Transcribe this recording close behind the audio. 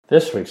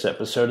This week's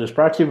episode is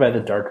brought to you by the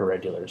Dark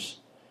Irregulars.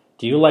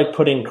 Do you like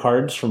putting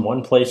cards from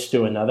one place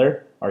to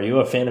another? Are you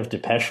a fan of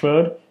Depeche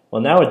Mode?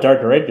 Well, now at Dark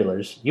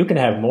Irregulars, you can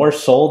have more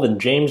soul than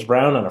James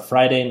Brown on a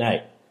Friday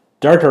night.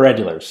 Dark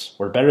Irregulars,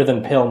 we're better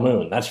than Pale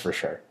Moon, that's for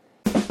sure.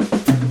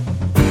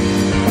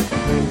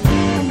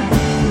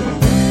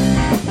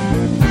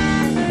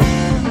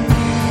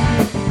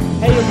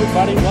 Hey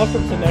everybody,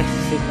 welcome to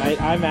Nexus at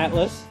Night. I'm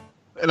Atlas.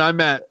 And I'm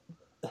Matt.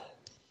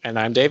 And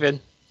I'm David.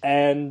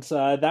 And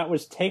that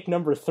was take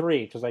number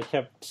 3, because I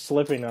kept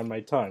slipping on my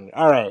tongue.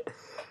 All right.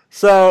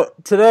 So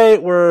today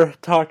we're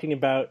talking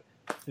about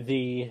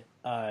the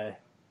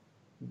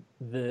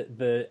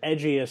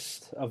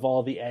edgiest of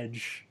all the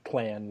edge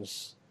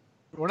clans.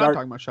 We're not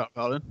talking about Shot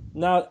Paladin.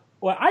 No,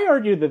 well, I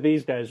argue that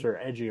these guys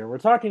are edgier. We're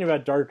talking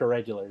about Dark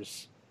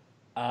Irregulars.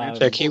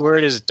 The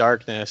keyword is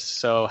darkness,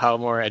 so how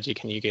more edgy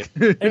can you get?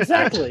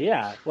 Exactly,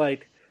 yeah.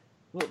 Like,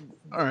 all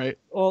right.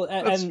 Well,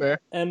 that's fair.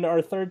 And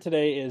our third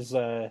today is,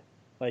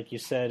 like you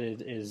said,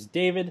 is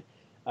David.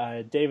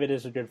 David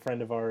is a good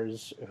friend of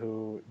ours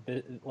who,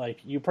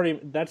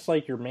 that's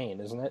like your main,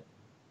 isn't it?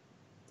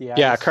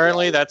 Yeah,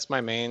 currently that's my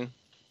main.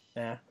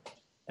 Yeah.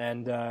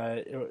 And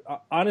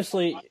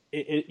honestly,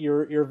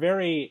 you're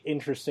very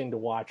interesting to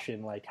watch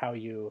in like how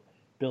you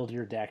build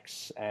your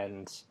decks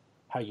and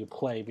how you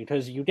play,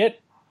 because you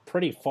get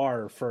pretty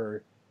far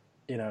for,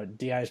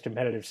 DI's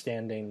competitive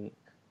standing,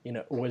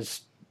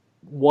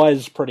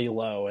 was pretty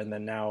low, and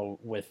then now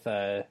with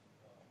the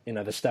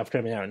stuff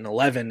coming out in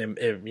 11,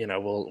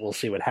 we'll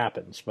see what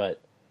happens.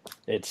 But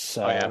it's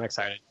I'm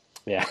excited.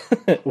 Yeah,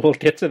 we'll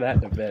get to that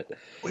in a bit.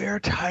 We're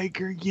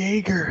Tiger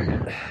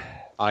Jaeger.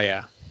 Oh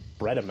yeah,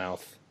 bread a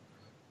mouth.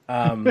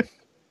 I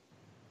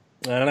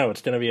don't know.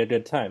 It's going to be a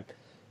good time.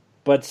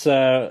 But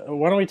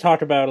why don't we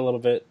talk about a little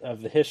bit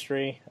of the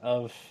history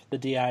of the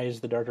DIs,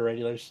 the Dark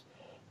Irregulars?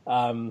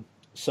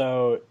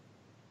 So,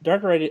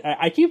 Dark Irregulars,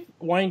 I keep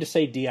wanting to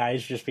say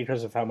DIs just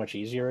because of how much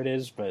easier it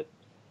is, but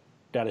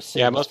gotta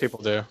say... Yeah, most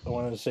people do. I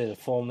wanted to say the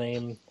full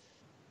name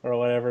or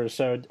whatever.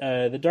 So,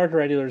 the Dark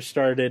Irregulars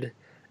started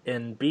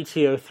in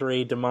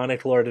BTO3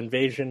 Demonic Lord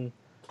Invasion,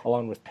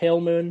 along with Pale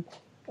Moon,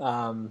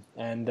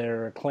 and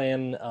they're a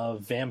clan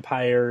of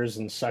vampires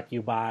and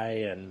succubi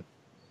and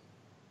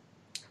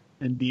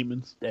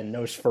demons and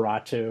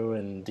Nosferatu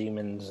and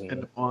demons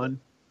and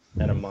Amon.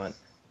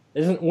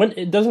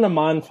 Doesn't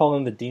Amon fall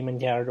in the demon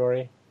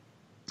category?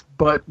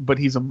 But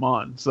he's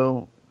Amon,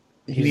 so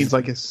he needs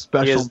like a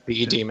special. He is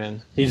the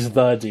demon. He's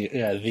the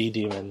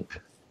demon.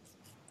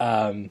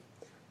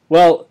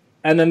 Well,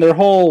 and then their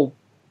whole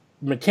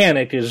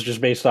mechanic is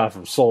just based off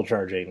of soul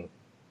charging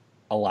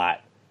a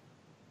lot.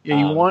 Yeah,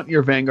 you want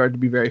your Vanguard to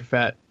be very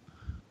fat.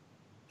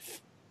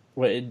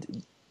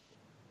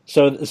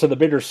 So the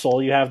bigger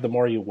soul you have, the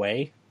more you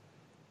weigh.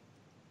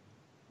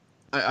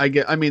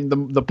 I mean,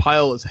 the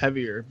pile is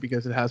heavier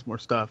because it has more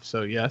stuff.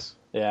 So yes.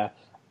 Yeah.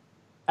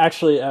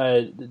 Actually,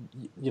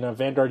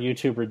 Vanguard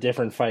YouTuber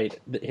Different Fight,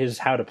 his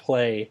how to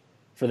play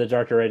for the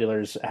Dark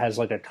Irregulars has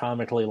like a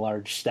comically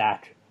large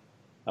stack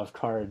of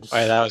cards. Oh,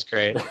 yeah, that was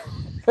great.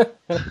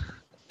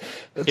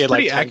 He had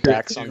like 10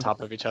 decks on top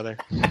of each other.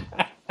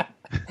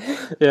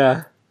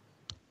 Yeah,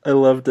 I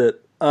loved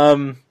it.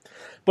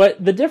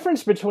 But the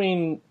difference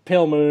between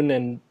Pale Moon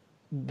and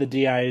the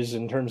DIs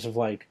in terms of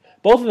like,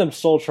 both of them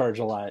soul charge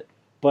a lot,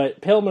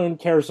 but Pale Moon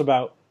cares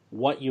about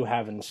what you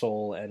have in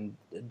soul, and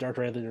Dark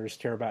Irregulars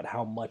care about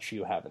how much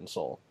you have in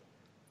soul.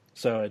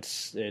 So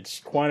it's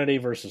quantity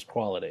versus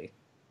quality.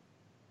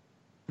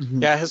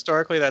 Mm-hmm. Yeah,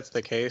 historically that's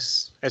the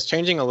case. It's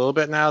changing a little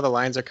bit now. The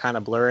lines are kind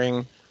of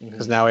blurring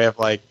because now we have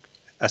like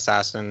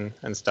Assassin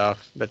and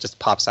stuff that just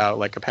pops out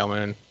like a Pale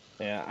Moon.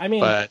 Yeah, I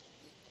mean, but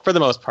for the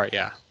most part,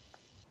 yeah.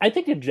 I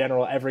think in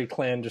general, every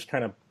clan just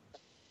kind of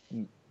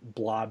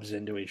blobs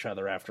into each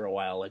other after a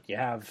while. Like, you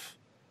have,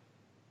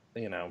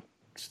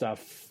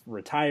 stuff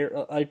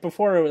retire. Like,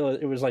 before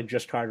it was like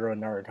just Kagero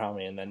and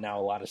Narukami, and then now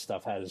a lot of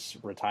stuff has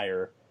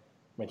retire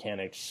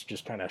mechanics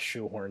just kind of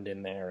shoehorned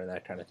in there and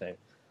that kind of thing.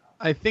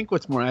 I think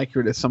what's more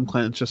accurate is some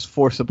clans just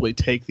forcibly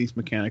take these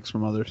mechanics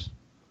from others.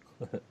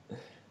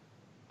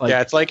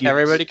 Yeah, it's like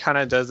everybody kind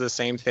of does the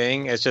same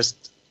thing. It's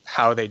just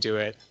how they do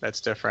it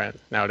that's different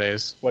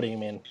nowadays. What do you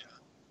mean?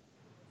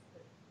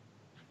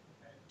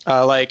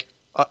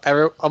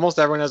 Almost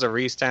everyone has a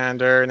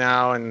restander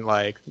now, and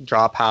like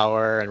draw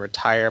power and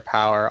retire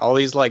power. All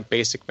these like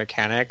basic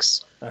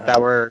mechanics that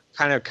were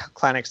kind of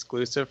clan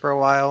exclusive for a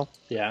while,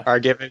 are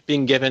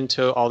being given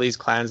to all these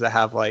clans that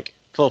have like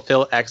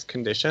fulfill X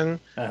condition.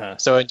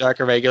 So in Dark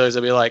Irregulars,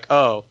 it'll be like,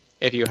 oh,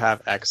 if you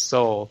have X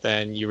soul,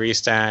 then you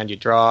restand, you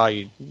draw,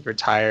 you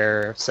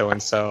retire, so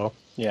and so.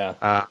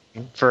 Yeah.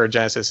 For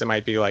Genesis, it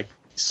might be like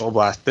Soul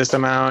Blast this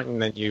amount,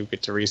 and then you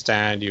get to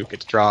restand, you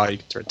get to draw, you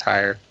get to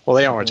retire. Well,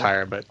 they don't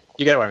retire, but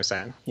you get what I'm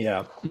saying.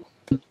 Yeah.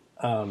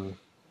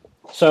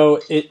 So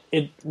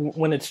it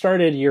when it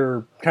started,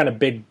 your kind of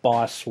big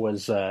boss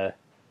was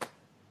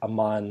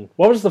Amon.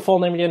 What was the full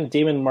name again?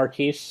 Demon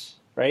Marquise,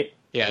 right?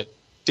 Yeah,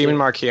 Demon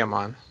Marquis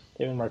Amon.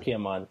 Demon Marquis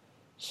Amon.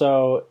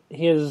 So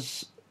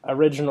his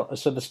original,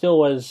 so the skill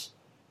was,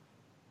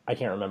 I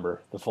can't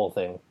remember the full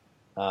thing.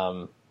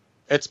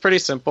 It's pretty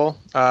simple.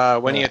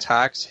 When he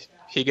attacks,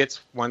 he gets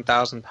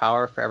 1,000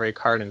 power for every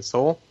card in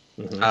Soul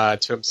to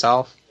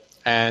himself.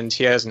 And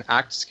he has an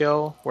act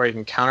skill where you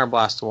can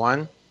counterblast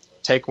 1,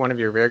 take one of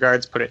your rear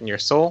guards, put it in your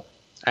Soul,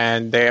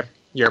 and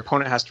your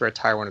opponent has to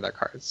retire one of their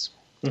cards,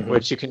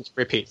 which you can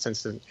repeat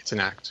since it's an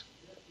act.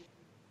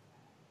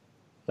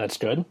 That's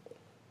good.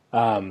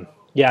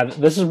 Yeah,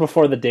 this is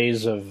before the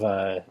days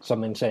of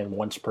something saying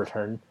once per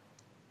turn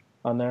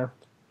on there.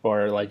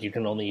 Or, like, you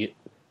can only...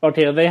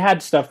 Okay, they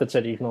had stuff that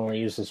said you can only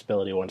use this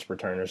ability once per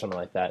turn or something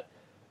like that.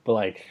 But,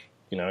 like,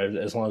 you know,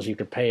 as long as you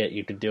could pay it,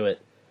 you could do it.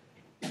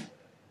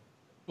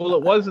 Well,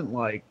 it wasn't,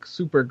 like,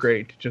 super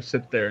great to just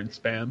sit there and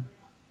spam.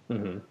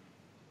 Mm-hmm.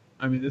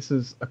 I mean, this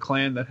is a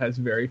clan that has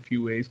very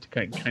few ways to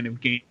kind of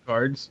gain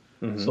cards.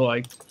 So,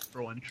 like,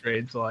 for one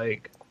trades,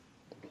 like,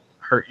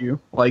 hurt you.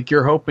 Like,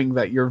 you're hoping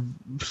that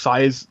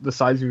the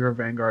size of your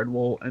Vanguard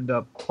will end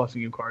up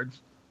plussing you cards.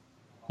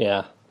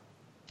 Yeah.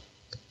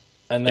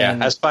 And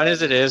then, as fun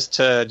as it is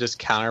to just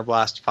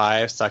counterblast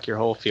 5, suck your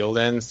whole field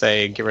in,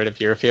 say get rid of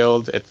your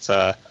field, it's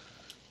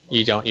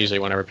you don't usually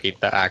want to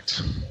repeat the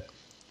act.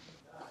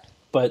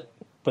 But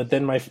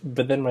then my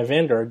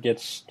Vanguard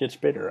gets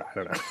bigger. I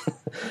don't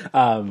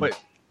know. But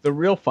the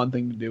real fun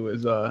thing to do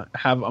is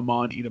have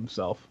Amon eat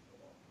himself.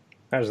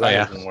 How does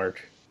that even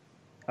work?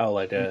 Oh,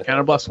 like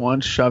counterblast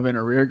 1, shove in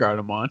a rear guard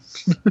Amon.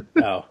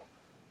 Oh,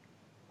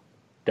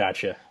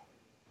 gotcha.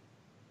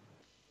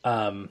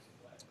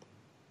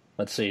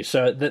 Let's see.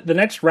 So the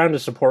next round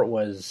of support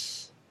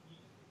was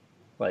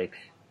like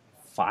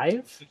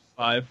 5?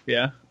 5,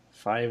 yeah.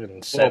 5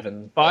 and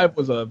 7. Well, 5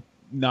 was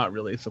not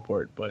really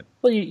support, but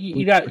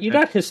you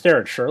got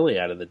Hysteric Shirley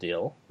out of the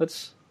deal.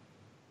 That's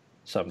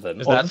something.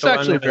 Is that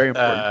actually very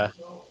important?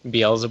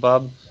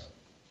 Beelzebub.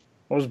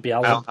 What was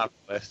Beelzebub? I don't have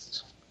a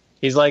list.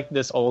 He's like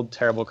this old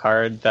terrible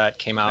card that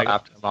came out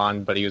after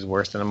Amon, but he was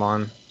worse than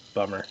Amon.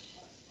 Bummer.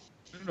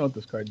 I don't know what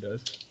this card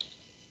does.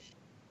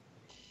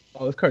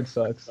 Oh, this card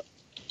sucks.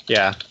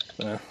 Yeah.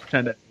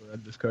 Pretend I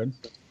read this card.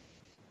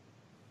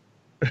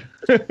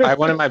 I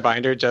wanted my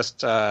binder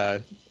just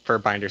for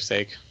binder's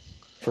sake.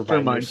 For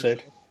binder's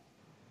sake?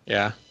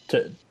 Yeah.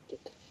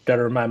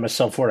 Gotta remind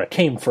myself where I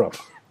came from.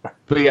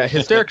 But yeah,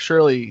 Hysteric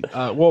Shirley,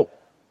 well,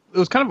 it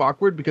was kind of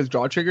awkward because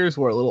draw triggers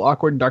were a little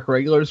awkward in Dark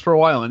Regulars for a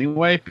while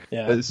anyway.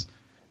 Because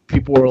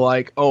people were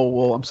like, oh,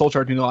 well, I'm soul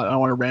charging a lot. I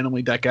don't want to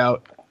randomly deck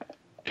out.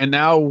 And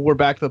now we're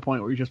back to the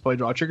point where you just play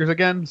draw triggers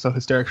again. So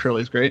Hysteric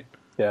Shirley is great.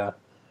 Yeah.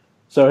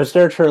 So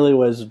Hysteric Shirley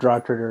was draw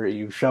trigger,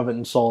 you shove it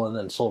in soul and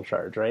then soul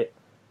charge, right?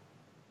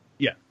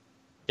 Yeah.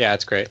 Yeah,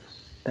 it's great.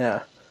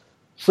 Yeah.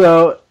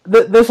 So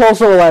this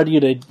also allowed you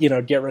to,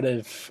 get rid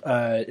of,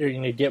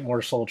 get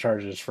more soul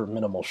charges for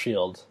minimal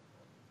shield.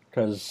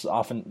 Because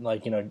often,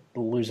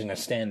 losing a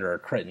stand or a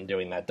crit and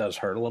doing that does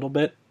hurt a little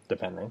bit,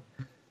 depending.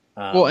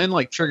 Well, and,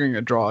 triggering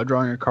a draw,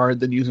 drawing a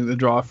card, then using the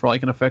draw for,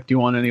 an effect you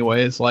want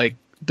anyway is,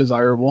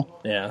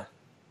 desirable. Yeah,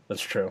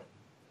 that's true.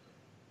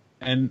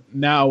 And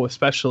now,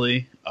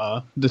 especially,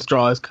 this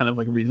draw is kind of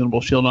a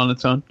reasonable shield on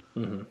its own.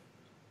 Mm-hmm.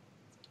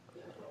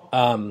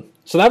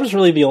 So that was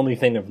really the only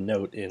thing of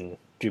note in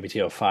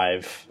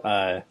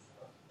GBT05.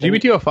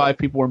 GBT05,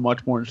 people were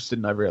much more interested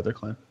in every other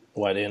clan.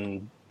 What,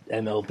 in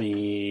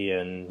MLB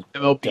and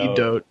MLB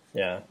Dote?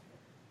 Yeah.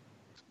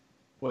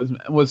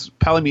 Was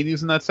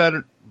Palamedes in that set?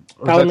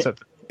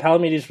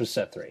 Palamedes was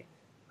set 3.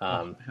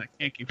 I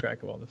can't keep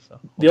track of all this stuff.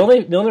 The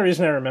only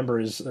reason I remember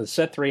is that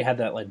set 3 had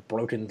that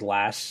broken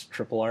glass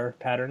triple R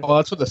pattern. Oh,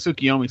 that's what the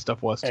Tsukiyomi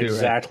stuff was too.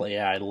 Exactly.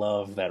 Right? Yeah, I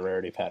love that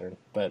rarity pattern.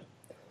 But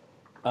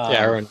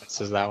everyone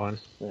misses that one.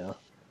 Yeah.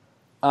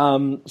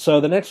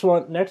 So the next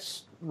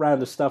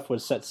round of stuff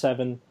was set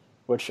 7,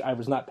 which I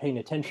was not paying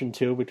attention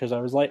to because I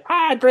was like,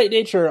 Great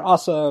Nature,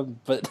 awesome.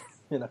 But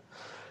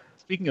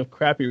Speaking of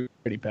crappy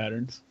rarity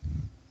patterns,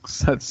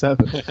 set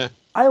 7.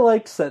 I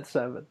liked set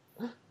 7.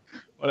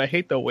 But I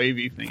hate the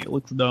wavy thing. It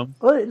looks dumb.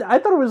 Well, I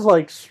thought it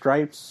was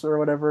stripes or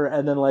whatever,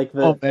 and then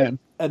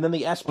and then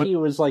the SP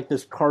was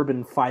this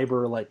carbon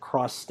fiber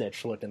cross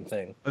stitch looking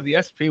thing. The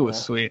SP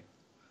was sweet.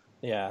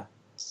 Yeah.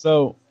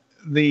 So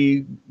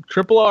the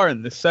triple R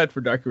in this set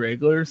for Dark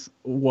Regulars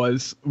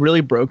was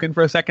really broken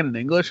for a second in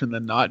English, and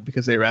then not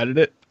because they ratted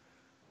it.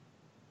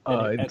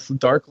 It's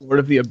Dark Lord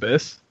of the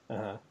Abyss.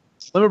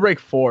 Limit Break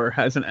 4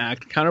 has an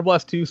act: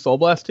 Counterblast 2, Soul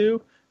Blast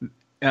 2.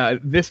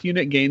 This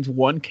unit gains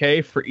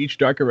 1k for each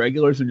Dark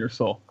Irregulars in your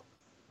soul.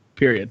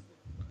 Period.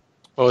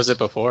 What was it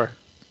before?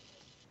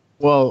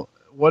 Well,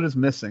 what is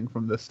missing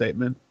from this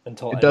statement?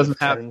 It doesn't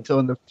happen until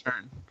end of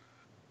turn.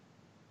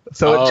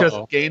 So it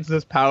just gains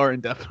this power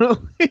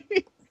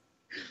indefinitely.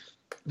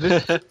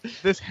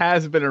 This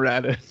has been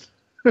errated.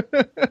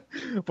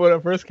 But when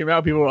it first came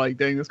out, people were like,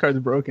 dang, this card's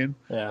broken.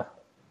 Yeah.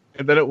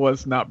 And then it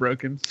was not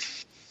broken.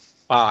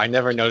 Wow, I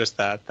never noticed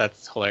that.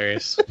 That's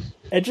hilarious.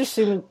 It just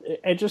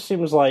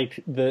seems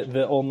like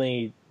the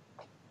only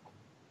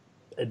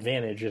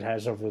advantage it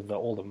has over the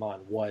old Amon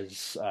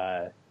was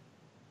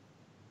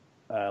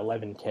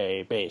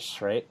 11k base,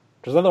 right?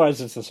 Because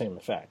otherwise it's the same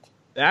effect.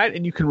 That,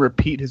 and you can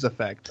repeat his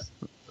effect,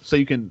 so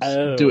you can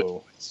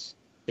do it.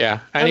 Yeah,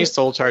 and he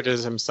soul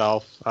charges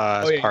himself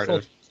as part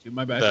of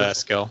the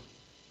skill.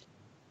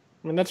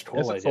 I mean, that's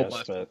cool, I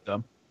guess.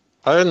 But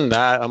other than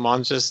that,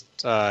 Amon's just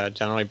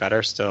generally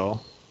better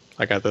still,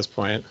 like at this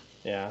point.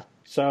 Yeah.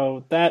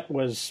 So that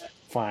was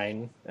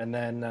fine, and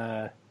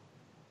then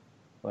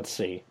let's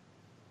see.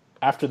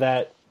 After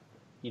that,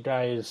 you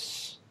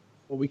guys.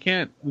 Well, we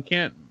can't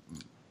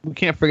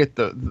forget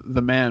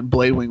the man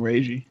Bladewing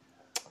Reiji.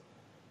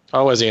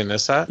 Oh, was he in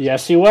this set?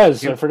 Yes, he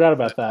was. I forgot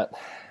about that.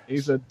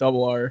 He's a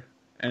double R,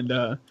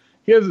 and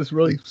he has this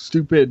really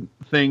stupid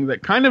thing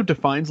that kind of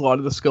defines a lot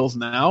of the skills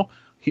now.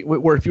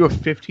 Where if you have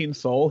 15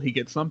 soul, he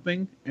gets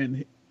something,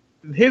 and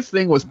his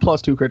thing was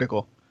 +2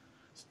 critical.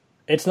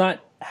 It's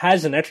not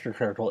has an extra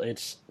critical.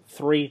 It's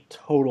 3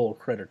 total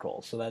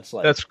critical. So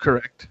that's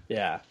correct.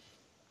 Yeah.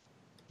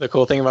 The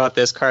cool thing about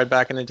this card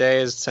back in the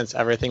day is since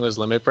everything was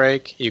limit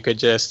break, you could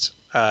just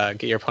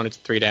get your opponent to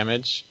 3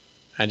 damage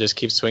and just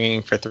keep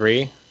swinging for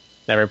 3,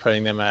 never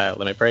putting them at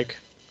limit break.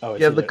 Oh,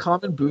 yeah, the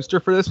common booster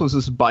for this was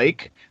this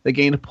bike that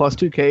gained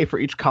 +2k for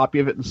each copy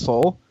of it in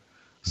soul.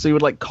 So you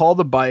would call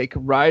the bike,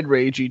 ride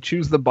Reiji,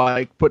 choose the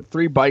bike, put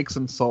 3 bikes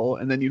in soul,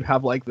 and then you'd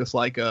have a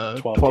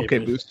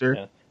 12k booster.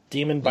 Yeah.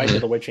 Demon Bike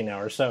of the Witching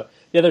Hour. So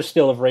the other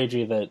skill of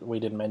Reiji that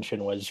we didn't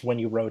mention was when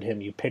you rode him,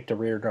 you picked a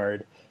rear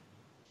guard,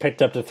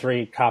 picked up to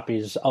 3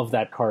 copies of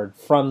that card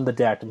from the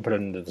deck and put it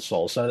into the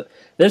soul. So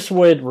this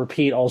would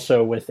repeat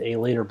also with a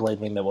later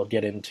Bladewing that we'll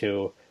get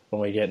into when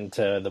we get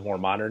into the more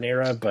modern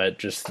era, but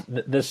just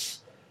this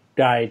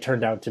guy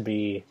turned out to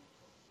be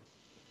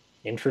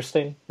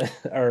interesting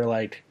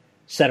or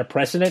set a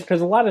precedent,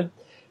 because a lot of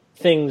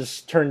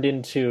things turned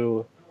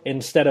into,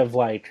 instead of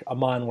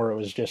Amon where it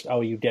was just,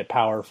 oh, you get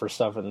power for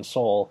stuff in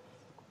soul,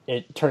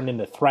 it turned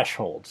into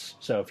thresholds.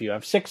 So if you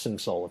have 6 in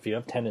soul, if you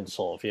have 10 in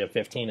soul, if you have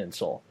 15 in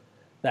soul,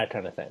 that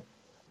kind of thing.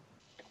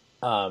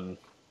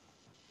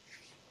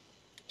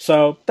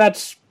 So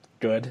that's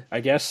good, I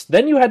guess.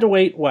 Then you had to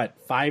wait,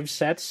 5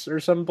 sets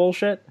or some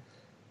bullshit?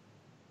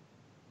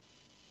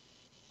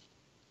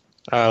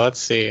 Let's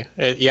see.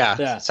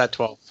 Set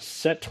 12.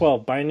 Set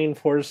 12, Binding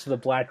Force of the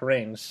Black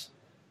Rings.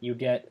 You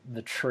get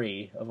the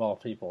tree, of all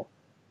people.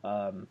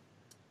 Yeah,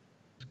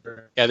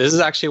 this is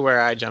actually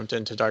where I jumped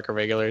into Dark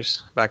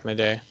Irregulars back in the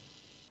day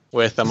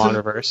with Amon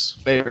Reverse.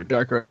 Favorite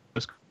Dark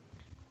Irregulars.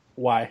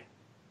 Why?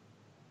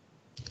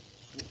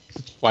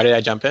 Why did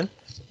I jump in?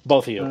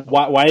 Both of you.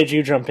 Why did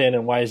you jump in,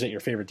 and why is it your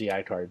favorite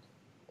DI card,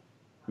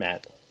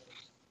 Matt?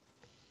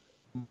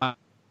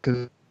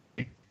 Because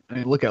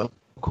look how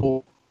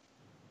cool.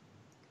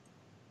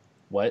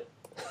 What?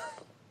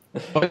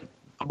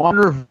 Amon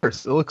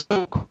Reverse. It looks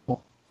so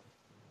cool.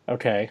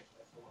 Okay.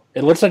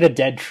 It looks like a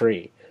dead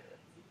tree.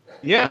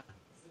 Yeah.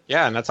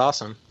 Yeah, and that's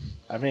awesome.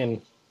 I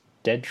mean,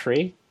 dead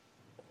tree?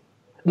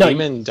 No,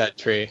 Demon dead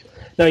tree.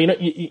 No,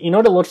 you know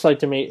what it looks like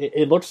to me?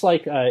 It looks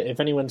like, if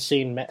anyone's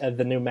seen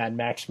the new Mad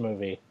Max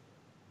movie,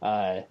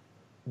 the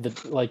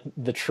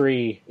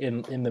tree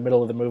in the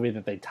middle of the movie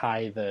that they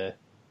tie the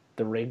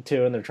rig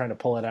to and they're trying to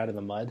pull it out of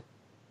the mud.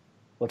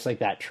 Looks like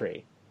that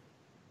tree.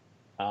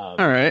 All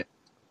right.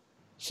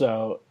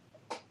 So,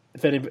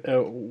 if any,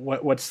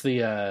 what's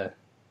the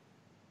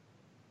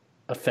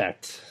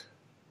effect?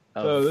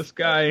 So this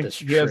guy,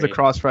 he has a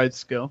cross ride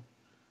skill.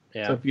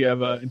 Yeah. So if you have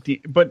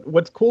but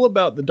what's cool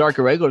about the Dark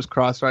Irregulars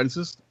cross ride is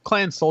this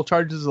clan soul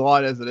charges a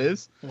lot as it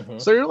is. Mm-hmm.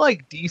 So you're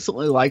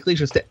decently likely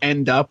just to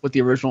end up with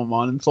the original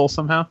Mon and Soul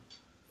somehow.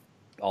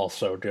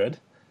 Also good.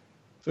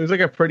 So it's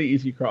a pretty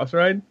easy cross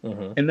ride.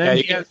 Mm-hmm. And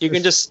then you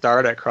can just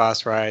start at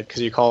cross ride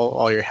because you call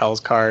all your Hell's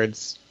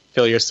cards,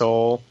 fill your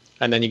soul,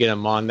 and then you get a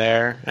Mon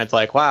there, and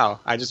it's wow,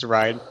 I just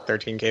ride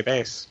 13k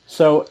base.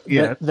 So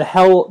yeah, the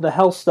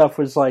hell stuff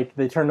was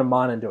they turned a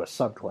Mon into a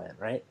sub-clan,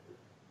 right?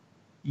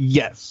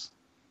 Yes.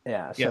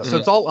 Yeah. So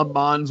it's all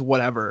Amon's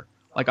whatever.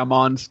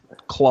 Amon's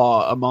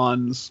claw,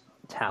 Amon's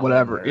talon,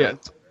 whatever. Yeah.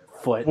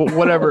 Foot.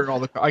 Whatever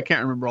I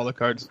can't remember all the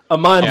cards.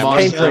 Amon's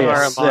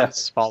Pancreas.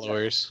 Amon's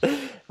followers.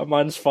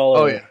 Amon's follower.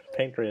 Oh, yeah.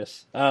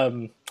 Pancreas.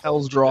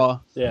 Hell's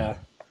Draw. Yeah.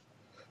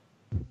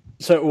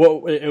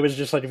 So it was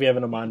just if you have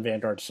an Amon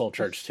Vanguard Soul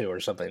Charge 2 or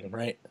something,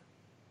 right?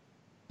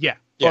 Yeah.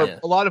 Or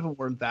a lot of them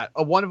weren't that.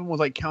 One of them was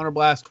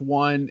Counterblast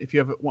 1. If you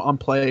have it on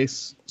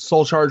place,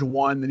 Soul Charge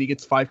 1, then he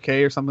gets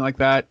 5k or something like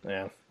that.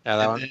 Yeah.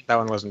 Yeah, that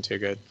one wasn't too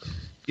good.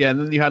 Yeah, and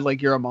then you had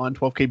your Amon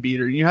 12k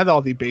beater. You had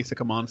all the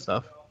basic Amon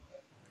stuff.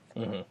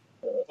 Mm-hmm.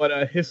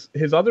 But his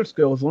other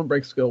skill, his limit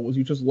break skill, was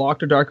you just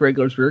locked a Dark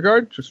Irregular's rear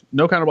guard, just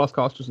no counterblast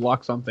cost, just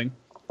lock something,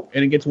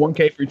 and it gets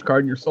 1k for each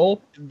card in your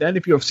soul. And then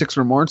if you have 6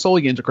 or more in soul,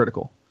 you gain a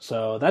critical.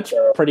 So that's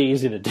pretty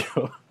easy to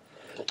do.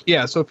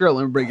 Yeah, so if you're at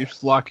limit break, you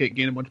just lock it,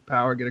 gain a bunch of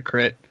power, get a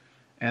crit,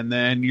 and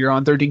then you're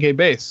on 13k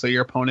base. So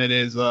your opponent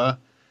is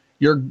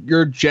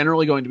you're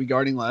generally going to be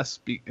guarding less,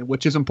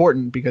 which is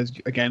important because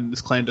again,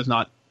 this clan does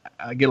not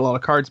get a lot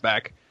of cards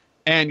back,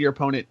 and your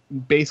opponent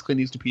basically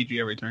needs to PG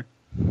every turn.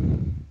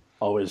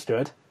 Always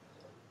good.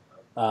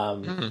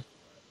 Let's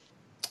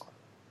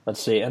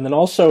see, and then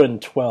also in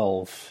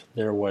 12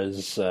 there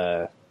was.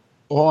 Hold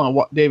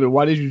on, David.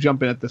 Why did you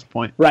jump in at this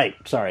point? Right.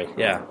 Sorry.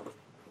 Yeah.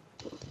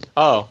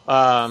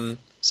 Oh,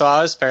 So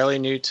I was fairly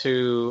new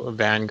to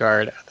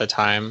Vanguard at the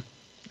time,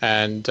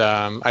 and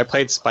I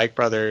played Spike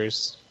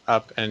Brothers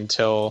up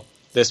until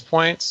this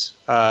point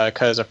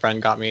because a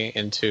friend got me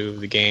into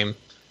the game,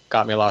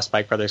 got me a lot of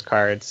Spike Brothers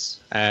cards,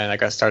 and I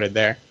got started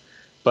there.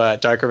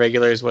 But Dark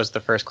Irregulars was the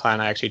first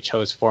clan I actually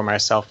chose for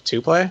myself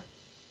to play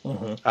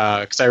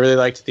because I really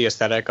liked the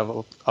aesthetic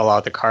of a lot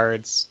of the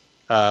cards.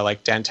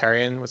 Like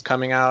Dantarian was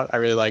coming out. I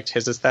really liked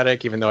his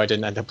aesthetic, even though I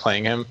didn't end up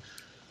playing him.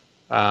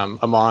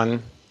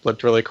 Amon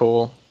looked really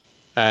cool.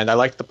 And I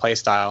liked the play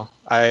style.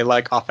 I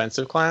like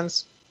offensive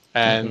clans,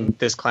 and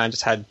this clan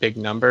just had big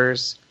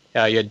numbers.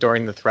 You had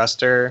Dorian the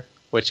Thruster,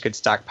 which could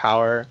stack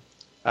power.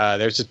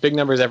 There's just big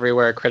numbers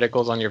everywhere,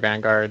 criticals on your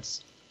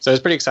vanguards. So it was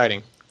pretty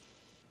exciting.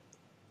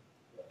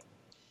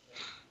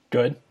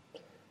 Good.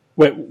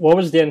 Wait, what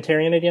was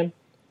Dantarian again?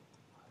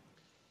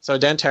 So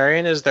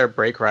Dantarian is their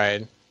Break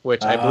Ride,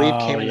 which I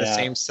believe came in the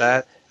same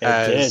set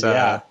as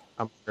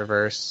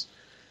Reverse.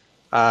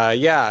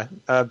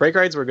 Break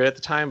rides were good at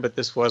the time, but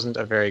this wasn't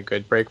a very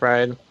good break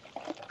ride.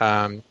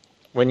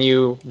 When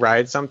you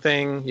ride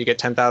something, you get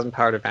 10,000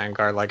 power to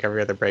Vanguard like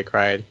every other break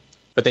ride,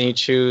 but then you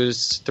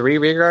choose 3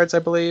 rear guards, I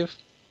believe,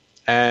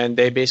 and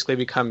they basically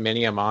become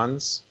mini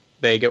Amons.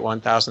 They get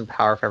 1,000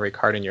 power for every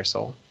card in your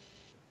soul.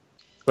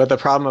 But the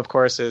problem, of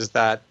course, is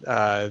that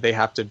they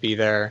have to be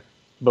there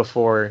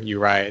before you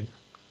ride,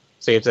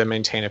 so you have to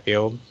maintain a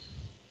field.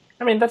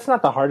 I mean, that's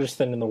not the hardest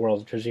thing in the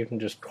world, because you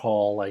can just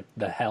call like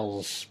the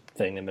Hells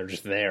thing and they're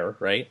just there,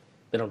 right?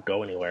 They don't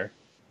go anywhere.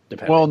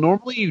 Well,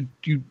 normally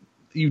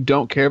you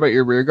don't care about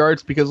your rear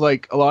guards because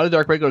like a lot of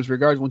Dark Regulars rear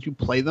guards, once you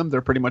play them,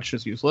 they're pretty much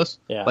just useless.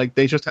 Yeah. Like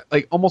they just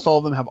like almost all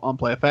of them have on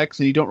play effects,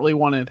 and you don't really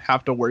want to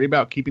have to worry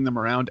about keeping them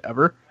around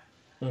ever.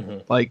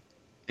 Like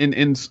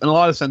in a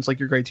lot of sense, like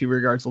your grade 2 rear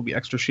guards will be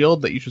extra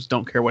shield that you just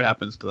don't care what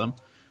happens to them.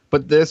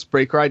 But this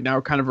break ride now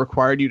kind of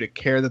required you to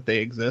care that they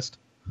exist.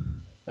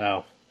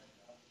 Oh.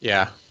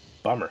 Yeah.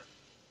 Bummer.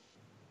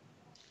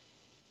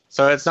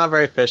 So it's not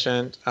very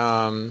efficient.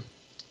 And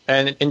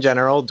in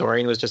general,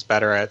 Dorian was just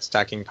better at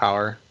stacking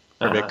power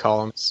for big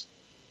columns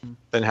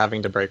than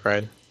having to break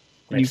ride.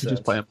 You could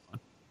just play him on.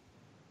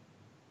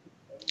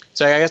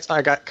 So I guess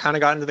I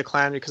got into the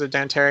clan because of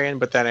Dantarian,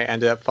 but then I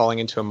ended up falling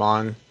into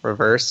Amon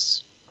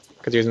Reverse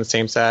because he was in the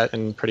same set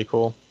and pretty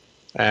cool.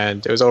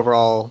 And it was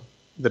overall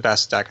the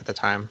best deck at the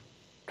time.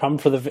 Come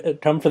for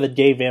the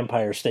gay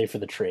vampire, stay for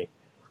the tree.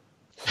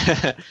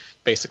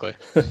 Basically.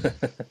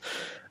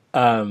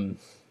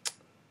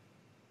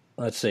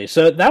 Let's see.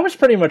 So that was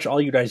pretty much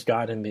all you guys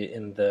got in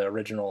the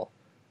original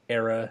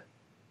era.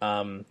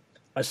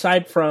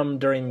 Aside from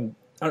during,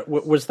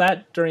 was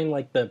that during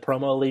like the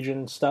promo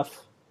Legion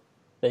stuff?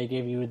 They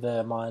gave you the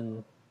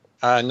Amon.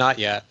 Not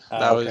yet.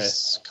 That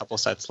was a couple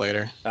sets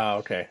later. Oh,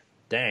 okay.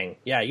 Dang.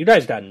 Yeah, you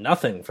guys got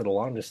nothing for the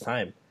longest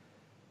time.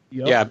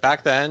 Yep. Yeah,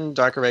 back then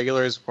Dark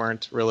Irregulars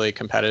weren't really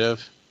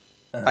competitive.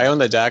 I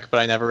owned the deck, but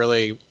I never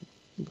really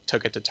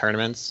took it to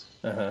tournaments.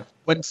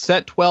 When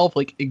set 12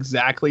 like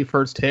exactly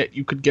first hit,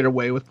 you could get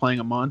away with playing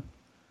Amon,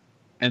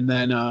 and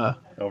then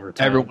over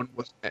time, everyone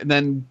was. And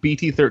then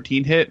BT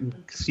 13 hit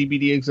and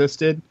CBD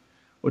existed,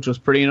 which was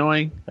pretty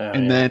annoying.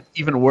 Then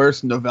even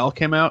worse, Novell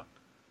came out.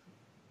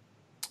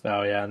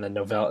 Oh yeah, and then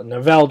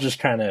Novell just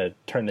kind of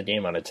turned the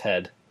game on its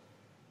head.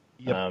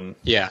 Yep.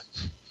 Yeah.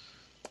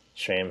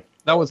 Shame.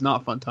 That was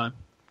not a fun time.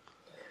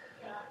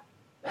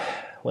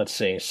 Let's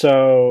see.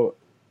 So,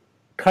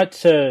 cut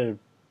to,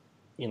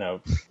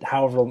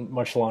 however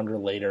much longer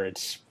later.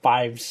 It's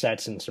 5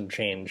 sets and some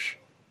change.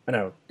 I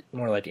know,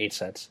 more like 8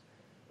 sets.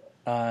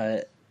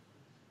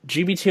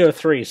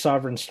 GBT03,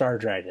 Sovereign Star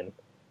Dragon.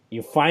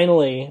 You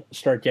finally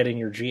start getting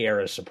your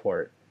G-era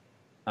support.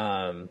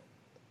 In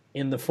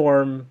the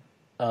form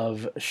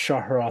of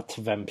Shahrat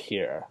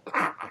Vampire.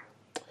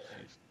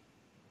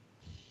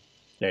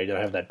 Yeah, you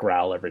don't have that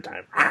growl every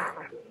time.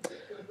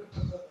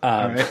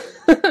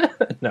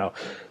 No.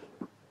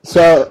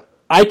 So,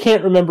 I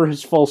can't remember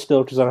his full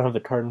skill because I don't have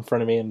the card in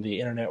front of me, and the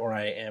internet where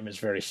I am is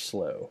very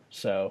slow.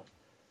 So,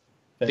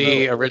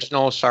 the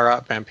original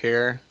Shahrat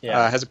Vampire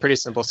has a pretty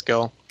simple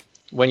skill.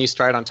 When you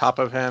stride on top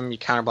of him, you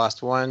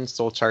counterblast 1,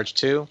 soul charge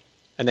 2,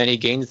 and then he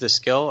gains the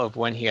skill of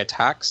when he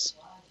attacks.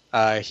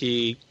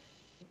 He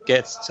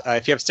gets,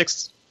 if you have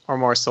 6 or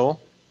more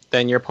soul,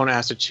 then your opponent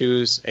has to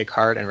choose a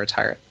card and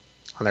retire it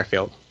on their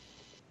field.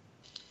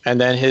 And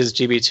then his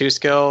GB2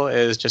 skill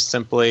is just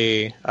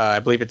simply, I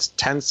believe it's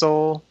 10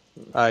 soul.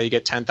 You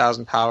get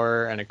 10,000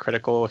 power and a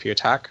critical if you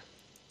attack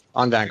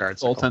on Vanguard.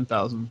 Soul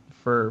 10,000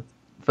 for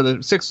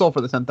the 6 soul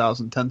for the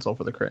 10,000, 10 soul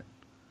for the crit.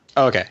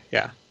 Oh, okay,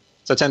 yeah.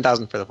 So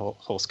 10,000 for the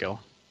whole skill.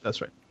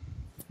 That's right.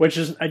 Which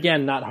is,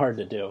 again, not hard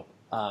to do.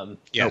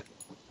 Yeah.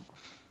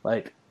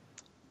 Like,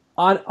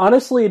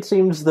 honestly, it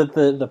seems that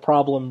the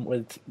problem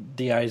with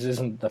DIs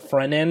isn't the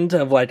front end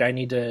of, like, I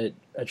need to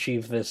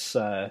achieve this,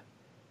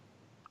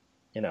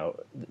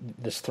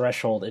 this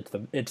threshold.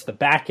 It's the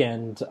back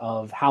end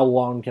of how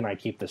long can I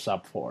keep this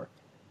up for?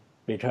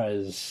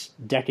 Because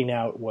decking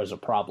out was a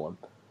problem.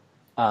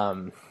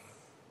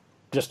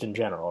 Just in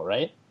general,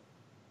 right?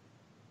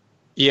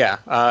 Yeah,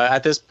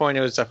 at this point,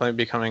 it was definitely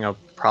becoming a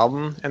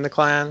problem in the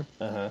clan.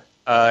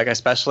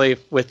 Especially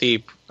with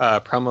the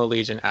Promo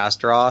Legion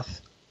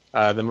Astaroth.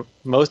 The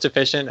most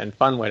efficient and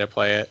fun way to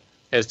play it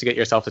is to get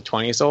yourself to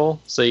 20 soul,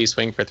 so you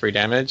swing for 3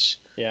 damage.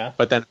 Yeah.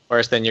 But then, of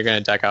course, you're going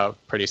to deck out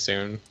pretty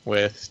soon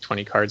with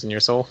 20 cards in your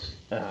soul.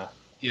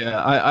 Yeah,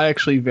 I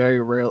actually very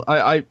rarely...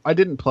 I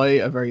didn't play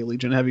a very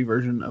Legion-heavy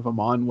version of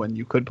Amon when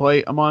you could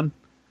play Amon.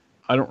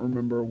 I don't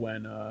remember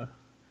when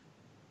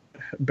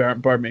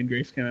Barmaid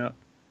Grace came out.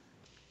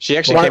 She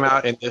actually came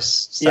out in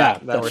this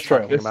set that we're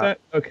talking about.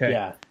 Set?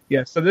 Okay.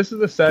 Yeah, so this is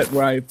the set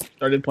where I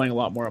started playing a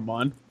lot more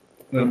Amon.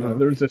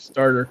 There's a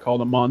starter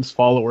called Amon's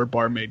Follower,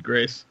 Barmaid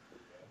Grace.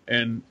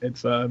 And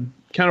it's counter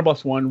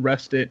 +1,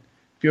 rest it.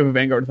 If you have a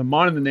Vanguard with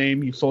Amon in the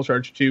name, you soul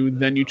charge 2.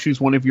 Then you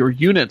choose one of your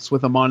units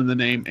with Amon in the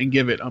name and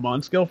give it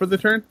Amon skill for the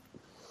turn.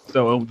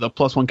 So the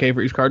 +1k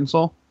for each card in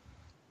soul.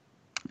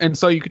 And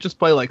so you could just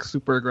play like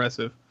super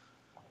aggressive.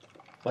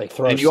 Like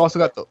throw. And you also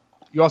got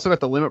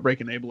the Limit Break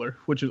Enabler,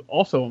 which is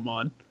also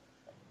Amon.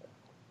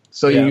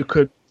 So you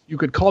could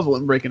call the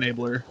Limit Break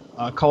Enabler,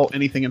 call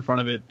anything in front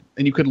of it,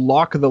 and you could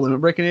lock the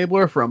Limit Break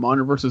Enabler for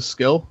Amon versus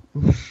skill,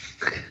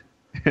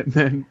 and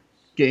then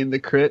gain the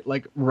crit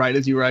like right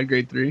as you ride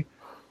grade 3,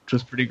 which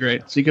was pretty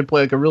great. So you could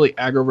play like a really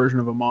aggro version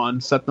of Amon,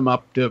 set them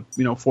up to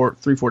 4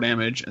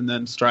 damage, and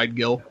then stride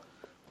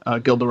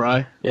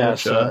Gilderai. Yeah,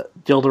 so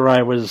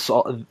Gilderai was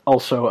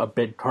also a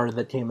big card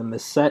that came in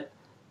this set.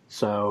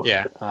 So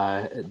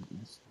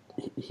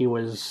he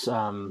was.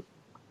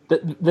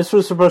 This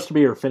was supposed to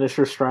be your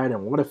finisher stride,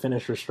 and what a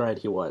finisher stride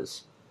he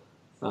was.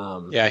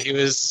 He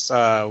was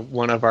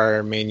one of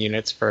our main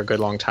units for a good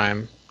long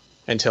time,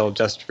 until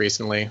just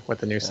recently with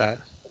the new set.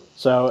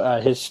 So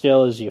his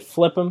skill is you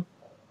flip him.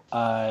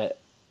 I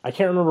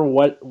can't remember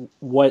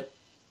what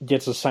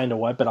gets assigned to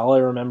what, but all I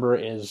remember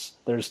is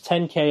there's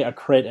 10k, a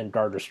crit, and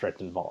guard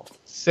restrict involved.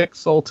 6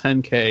 soul,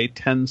 10k,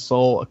 10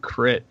 soul, a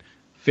crit,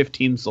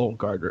 15 soul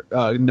guard.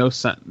 No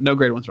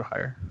grade 1s or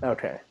higher.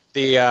 Okay.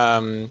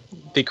 The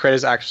crit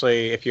is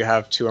actually if you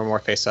have 2 or more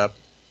face up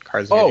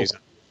cards. You can use it.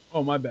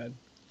 Oh, my bad.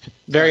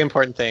 Very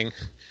important thing.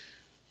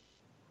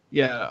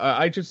 Yeah,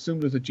 I just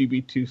assumed it was a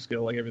GB2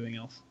 skill like everything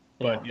else,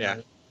 but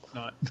it's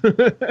not.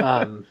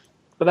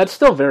 But that's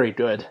still very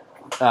good.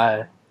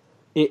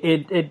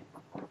 It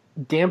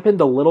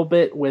dampened a little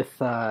bit with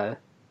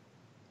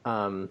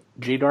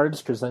G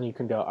guards, because then you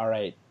can go, all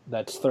right,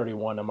 that's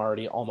 31. I'm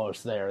already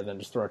almost there. Then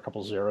just throw a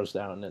couple zeros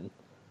down, and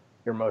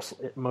you're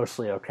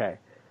mostly okay.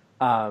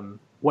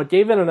 What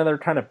gave it another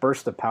kind of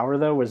burst of power,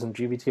 though, was in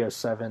GVTO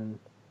 7.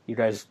 You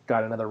guys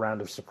got another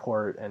round of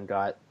support and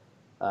got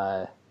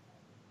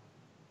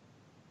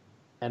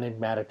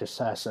Enigmatic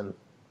Assassin.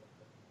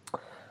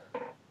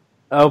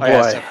 Oh boy!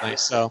 Yes, definitely.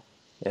 So,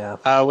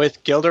 yeah.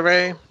 With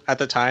Gilderay at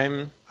the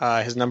time,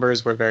 his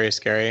numbers were very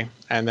scary,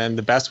 and then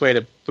the best way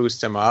to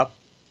boost him up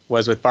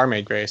was with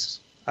Barmaid Grace,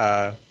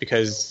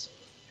 because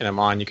in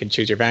Amon you can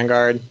choose your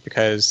Vanguard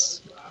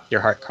because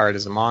your heart card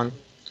is Amon,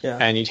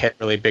 and you'd hit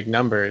really big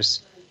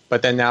numbers.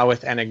 But then now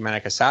with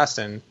Enigmatic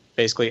Assassin,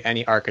 basically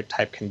any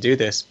archetype can do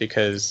this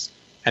because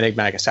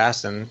Enigmatic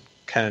Assassin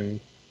can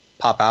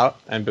pop out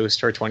and boost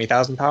for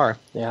 20,000 power.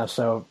 Yeah,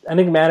 so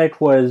Enigmatic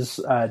was,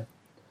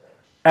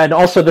 and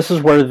also this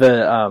is where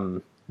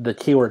the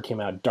keyword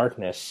came out,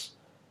 darkness.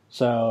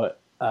 So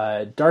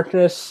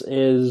darkness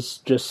is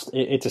just,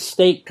 it's a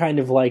state kind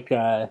of like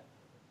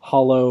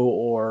Hollow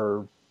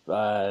or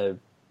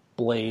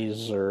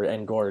Blaze or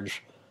Engorge,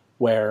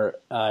 where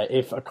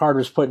if a card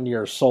was put into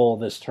your soul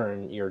this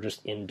turn, you're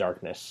just in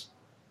darkness.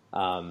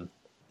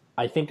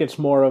 I think it's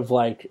more of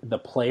like the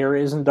player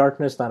is in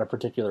darkness, not a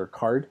particular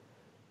card,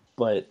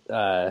 but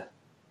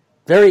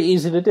very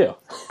easy to do.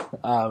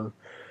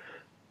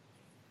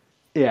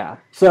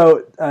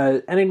 So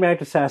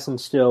Enigmatic Assassin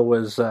still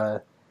was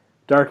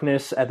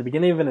darkness at the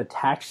beginning of an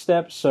attack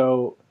step,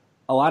 so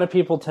a lot of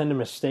people tend to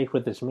mistake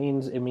what this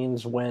means. It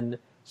means when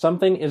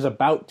something is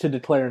about to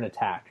declare an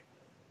attack.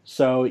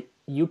 So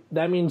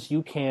that means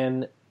you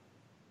can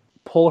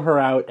pull her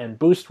out and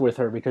boost with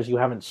her because you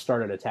haven't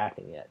started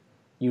attacking yet.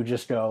 You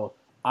just go,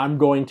 I'm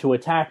going to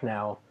attack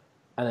now,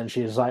 and then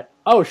she's like,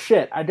 oh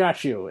shit, I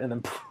got you, and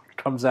then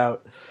comes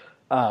out.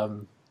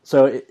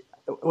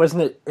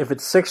 Wasn't it, if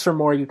it's 6 or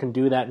more, you can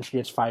do that, and she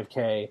gets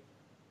 5k,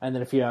 and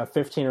then if you have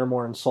 15 or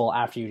more in soul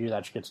after you do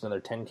that, she gets another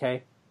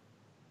 10k?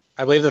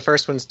 I believe the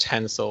first one's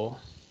 10 soul.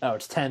 Oh,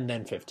 it's 10,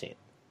 then 15.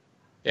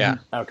 Yeah.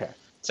 Okay.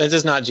 Since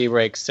it's not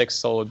G-Break, 6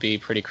 soul would be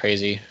pretty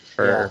crazy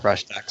for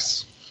rush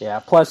decks. Yeah,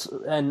 plus,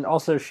 and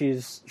also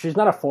she's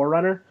not a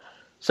forerunner,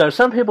 so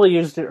some people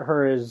used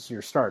her as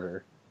your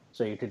starter,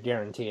 so you could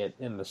guarantee it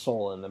in the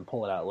soul and then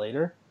pull it out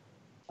later.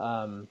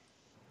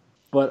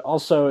 But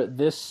also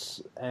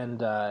this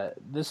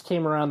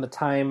came around the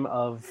time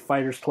of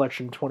Fighters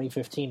Collection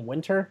 2015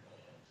 Winter,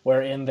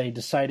 wherein they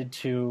decided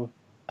to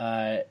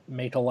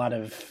make a lot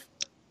of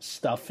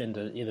stuff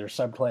into either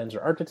subclans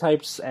or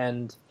archetypes,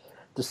 and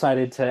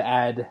decided to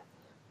add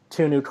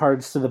 2 new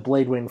cards to the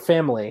Bladewing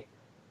family,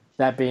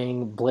 that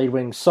being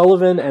Bladewing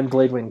Sullivan and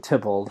Bladewing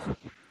Tybalt.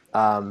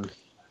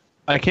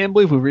 I can't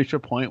believe we've reached a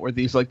point where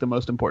these like the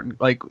most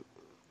important, like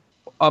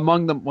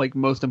among the like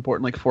most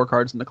important like 4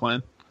 cards in the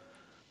clan.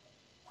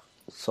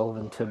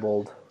 Sullivan,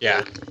 Tybalt.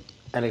 Yeah.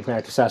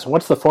 Enigmatic Assassin.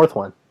 What's the 4th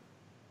one?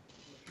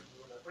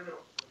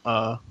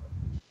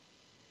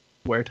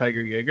 Where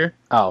Tiger Jaeger.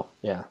 Oh,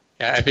 yeah.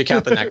 Yeah, if you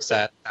count the next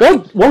set.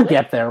 We'll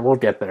get there. We'll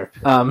get there.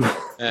 And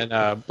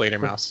Blader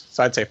Mouse.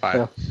 So I'd say 5.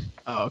 Yeah.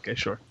 Oh, okay,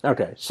 sure.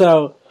 Okay,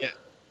 so...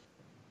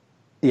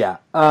 Yeah.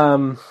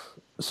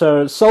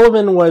 So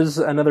Sullivan was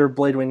another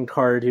Bladewing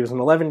card. He was an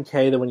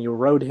 11k that when you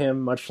rode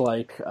him, much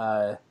like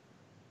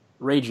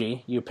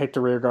Reiji, you picked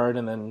a rear guard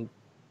and then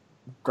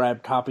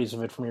grabbed copies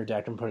of it from your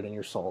deck and put it in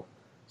your soul.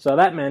 So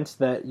that meant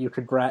that you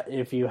could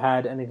if you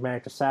had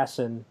Enigmatic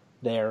Assassin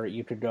there,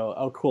 you could go,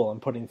 oh cool, I'm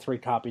putting 3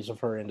 copies of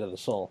her into the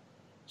soul,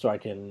 so I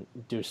can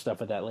do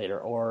stuff with that later.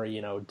 Or,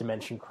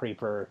 Dimension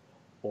Creeper,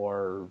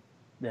 or,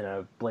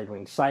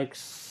 Bladewing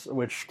Sykes,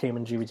 which came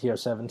in GBT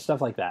 07,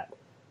 stuff like that.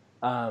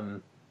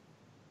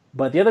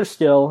 But the other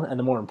skill, and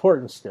the more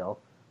important skill,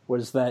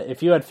 was that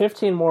if you had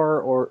 15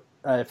 or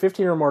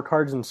more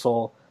cards in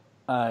soul,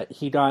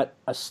 he got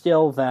a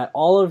skill that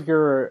all of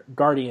your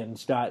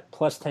guardians got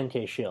plus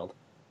 10k shield.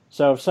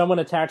 So if someone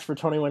attacks for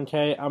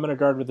 21k, I'm going to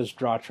guard with this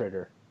draw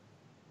trigger.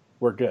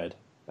 We're good.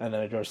 And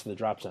then it goes to the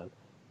drop zone.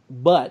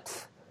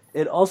 But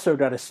it also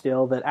got a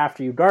skill that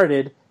after you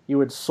guarded, you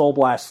would Soul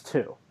Blast 2.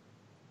 You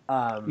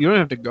don't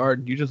have to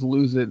guard. You just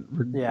lose it.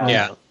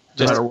 Yeah.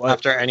 Just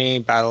after any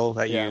battle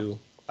that you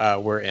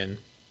were in.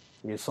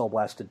 You Soul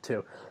Blasted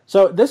 2.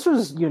 So this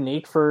was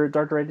unique for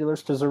Dark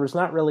Regulars because there was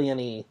not really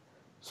any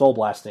Soul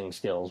Blasting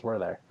skills, were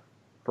there?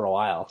 For a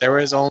while. There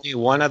was only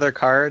one other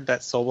card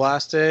that Soul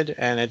Blasted,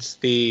 and it's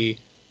the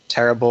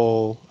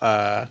terrible...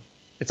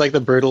 it's like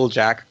the Brutal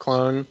Jack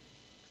clone,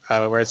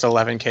 where it's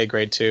 11k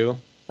grade 2.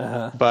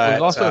 Uh-huh. But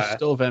there's also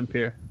still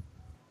Vampire.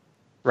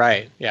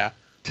 Right, yeah.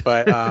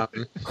 But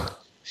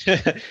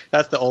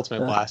that's the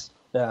ultimate blast.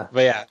 Yeah.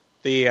 But yeah,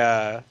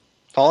 the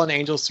Fallen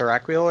Angel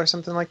Seraquiel or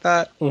something like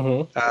that.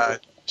 Mm-hmm.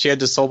 She had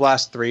to Soul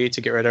Blast 3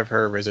 to get rid of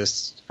her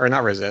restraint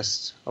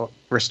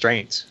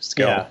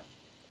skill. Yeah.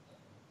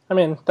 I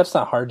mean, that's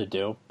not hard to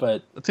do,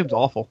 but... That seems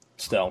awful.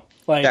 Still.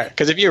 Yeah,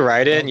 because if you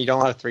ride it and you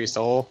don't have 3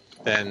 soul,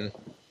 then...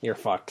 You're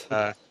fucked.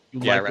 Rest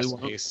in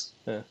peace.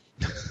 Yeah.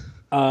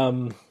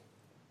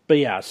 But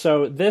yeah,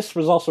 so this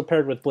was also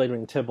paired with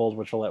Bladewing Tybalt,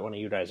 which I'll let one of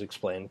you guys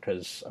explain,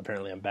 because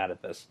apparently I'm bad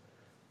at this.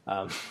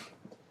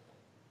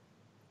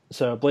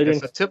 So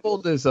Bladewing...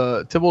 Tybalt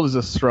is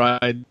a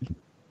stride.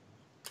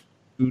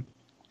 You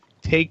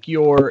take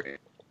your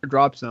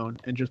drop zone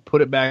and just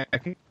put it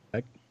back,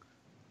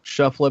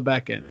 shuffle it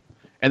back in.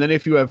 And then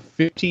if you have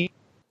 15,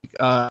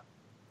 row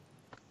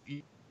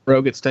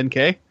gets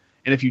 10k,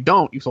 and if you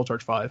don't, you soul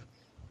charge 5.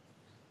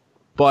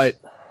 But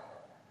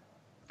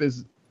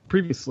as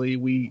previously,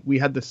 we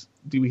had the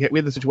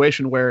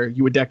situation where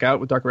you would deck out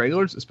with Dark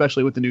Regulars,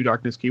 especially with the new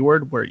Darkness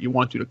keyword, where you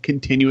want to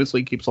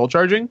continuously keep soul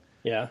charging.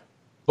 Yeah.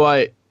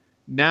 But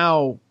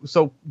now,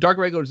 so Dark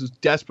Regulars is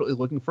desperately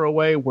looking for a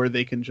way where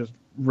they can just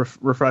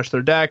refresh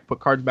their deck, put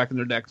cards back in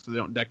their deck so they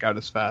don't deck out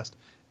as fast.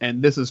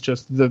 And this is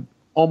just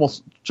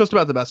almost just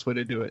about the best way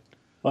to do it.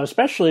 Well,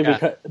 especially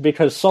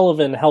because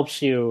Sullivan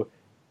helps you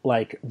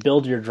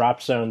build your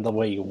drop zone the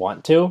way you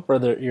want to,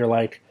 where you're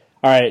like,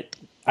 all right,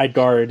 I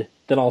guard,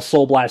 then I'll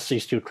Soul Blast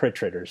these 2 crit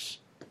triggers,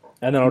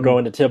 and then I'll go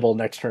into Tybalt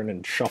next turn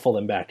and shuffle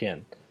them back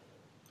in.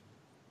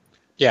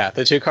 Yeah,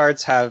 the 2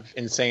 cards have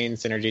insane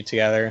synergy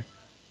together.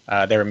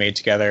 They were made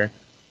together.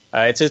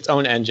 It's its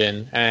own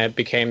engine, and it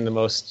became the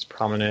most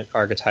prominent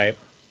archetype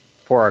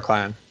for our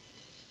clan.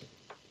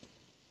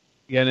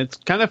 Yeah, and it's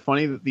kind of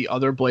funny that the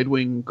other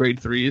Bladewing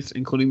grade 3s,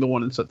 including the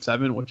one in set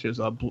 7, which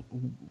is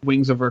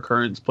Wings of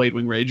Recurrence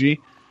Bladewing Reiji,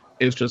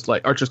 is just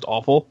are just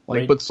awful.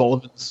 But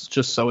Sullivan's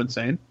just so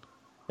insane.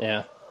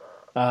 Yeah.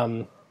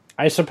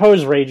 I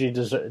suppose Reiji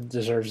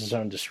deserves his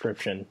own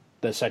description,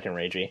 the second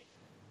Reiji.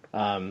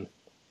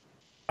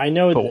 I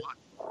know that...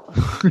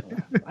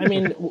 I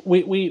mean,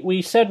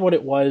 we said what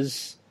it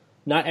was.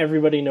 Not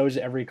everybody knows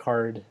every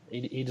card.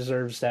 He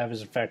deserves to have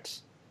his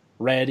effects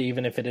read,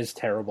 even if it is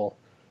terrible.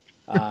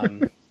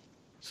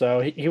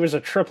 So he was a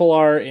triple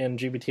R in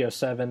GBT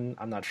 07.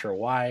 I'm not sure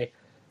why.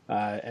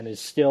 And his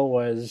skill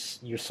was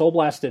you Soul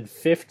Blasted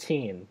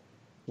 15,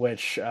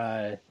 which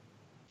I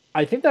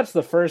think that's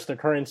the first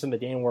occurrence in the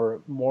game where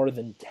more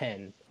than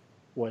 10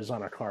 was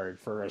on a card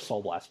for a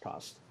Soul Blast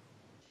cost.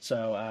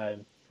 So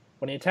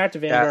when he attacked a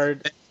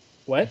Vanguard... Yeah.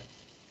 What?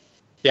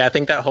 Yeah, I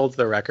think that holds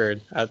the record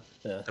at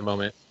the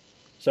moment.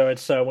 So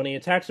it's when he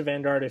attacks a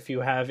Vanguard, if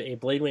you have a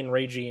Bladewing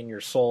Reiji in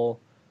your soul,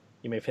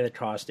 you may pay the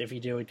cost. If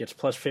you do, it gets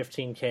plus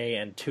 15k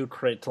and 2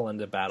 crit till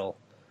end of battle.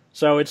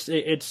 So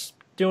it's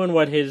doing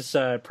what his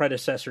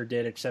predecessor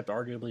did, except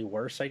arguably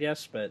worse, I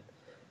guess.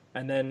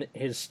 And then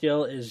his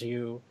skill is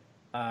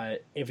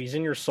if he's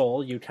in your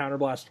soul, you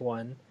counterblast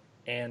 1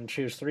 and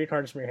choose 3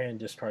 cards from your hand and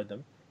discard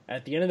them.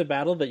 At the end of the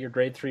battle, that your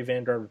grade 3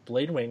 Vanguard with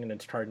Bladewing and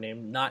its card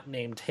name, not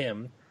named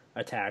him,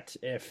 attacked.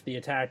 If the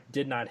attack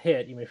did not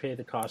hit, you may pay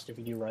the cost if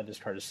you do ride this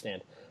card as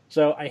stand.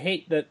 So I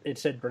hate that it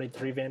said grade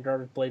 3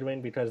 Vanguard with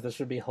Bladewing, because this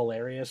would be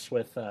hilarious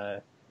with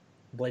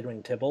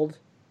Bladewing Tybalt,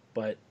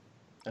 but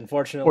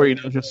unfortunately...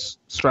 Or, just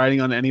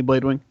striding on any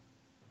Bladewing?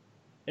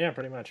 Yeah,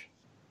 pretty much.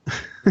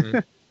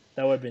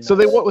 That would be nice. So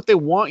what they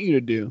want you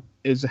to do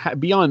is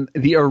be on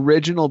the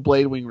original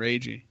Bladewing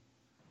Reiji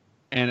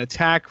and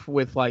attack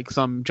with,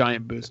 some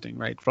giant boosting,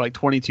 right, for,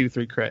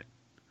 22-3 crit.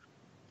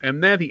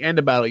 And then at the end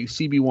of battle, you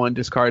CB1,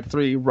 discard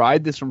 3,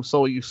 ride this from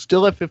soul. You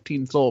still have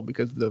 15 soul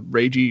because the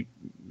Reiji,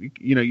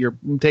 you're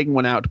taking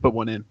one out to put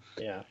one in.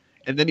 Yeah.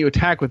 And then you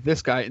attack with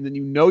this guy, and then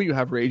you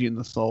have Reiji in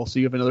the soul, so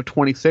you have another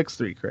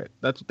 26-3 crit.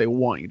 That's what they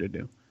want you to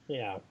do.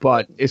 Yeah.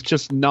 But it's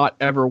just not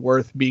ever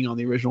worth being on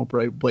the original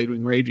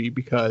Bladewing Reiji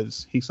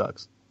because he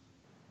sucks.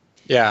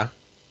 Yeah.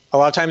 A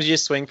lot of times you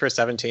just swing for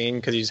 17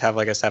 because you just have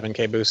a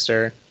 7k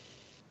booster.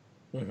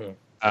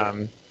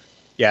 Mm-hmm.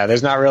 Yeah,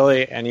 there's not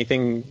really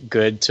anything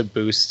good to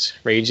boost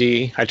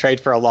Reiji. I tried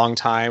for a long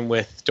time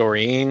with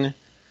Doreen,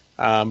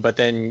 but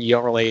then you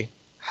don't really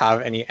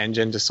have any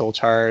engine to soul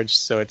charge,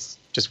 so it's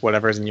just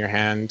whatever's in your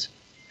hand.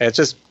 It's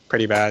just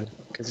pretty bad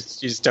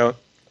because you just don't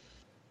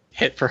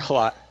hit for a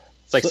lot.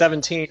 It's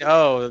 17,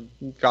 drop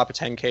a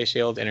 10k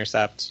shield,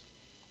 intercept.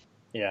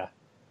 Yeah.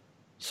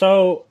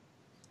 So,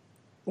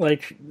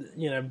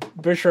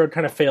 Bushiroad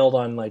kind of failed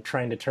on,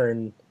 trying to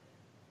turn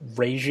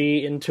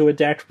Reiji into a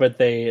deck, but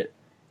they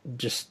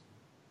just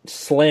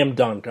slam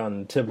dunk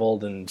on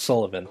Tybalt and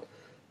Sullivan.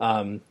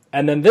 And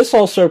then this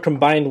also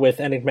combined with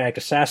Enigmatic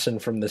Assassin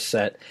from this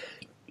set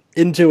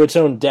into its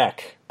own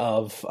deck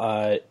of,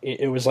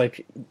 it was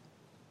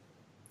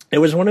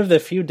one of the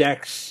few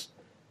decks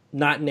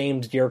not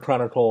named Gear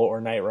Chronicle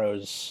or Night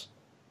Rose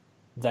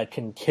that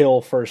can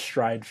kill first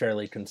stride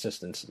fairly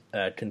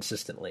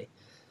consistently.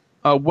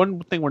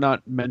 One thing we're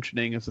not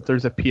mentioning is that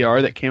there's a PR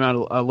that came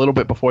out a little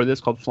bit before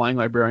this called Flying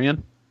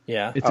Librarian.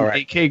 Yeah. It's an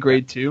 8K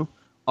grade 2,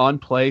 on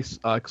place,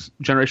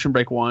 Generation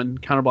Break 1,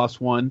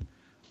 Counterblast 1,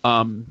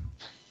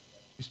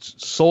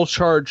 Soul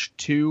Charge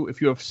 2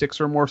 if you have 6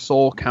 or more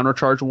soul,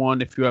 Countercharge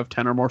 1 if you have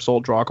 10 or more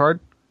soul, draw a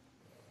card.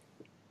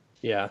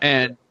 Yeah.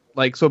 And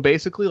so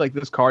basically,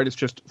 this card is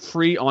just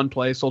free on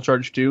play, Soul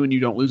Charge 2, and you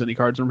don't lose any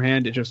cards from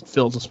hand. It just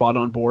fills a spot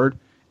on board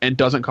and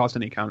doesn't cost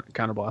any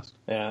counterblast.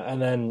 Yeah,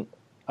 and then...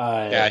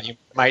 you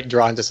might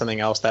draw into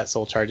something else that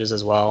Soul Charges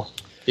as well.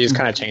 You just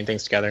kind of chain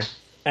things together.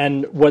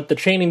 And what the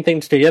chaining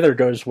things together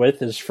goes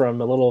with is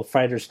from a little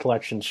Fighters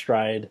Collection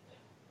stride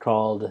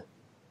called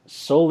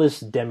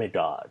Soulless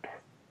Demigod.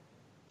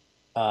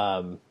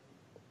 Or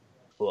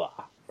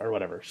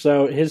whatever.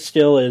 So his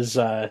skill is...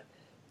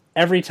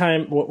 every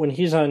time, when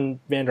he's on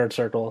Vanguard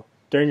Circle,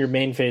 during your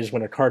main phase,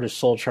 when a card is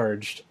soul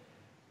charged,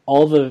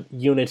 all the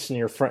units in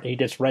your front, he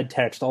gets red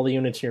text, all the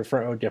units in your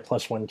front row get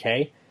plus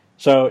 1k.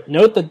 So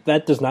note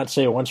that does not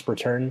say once per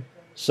turn.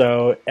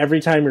 So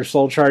every time you're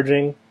soul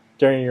charging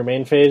during your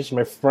main phase,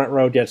 my front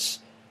row gets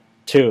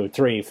 2,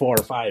 3, 4,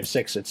 5,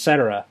 6,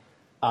 etc.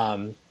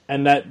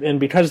 And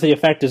because the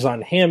effect is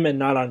on him and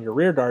not on your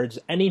rear guards,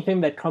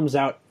 anything that comes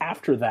out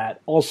after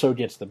that also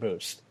gets the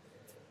boost.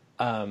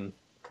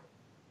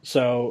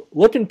 So,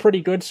 looking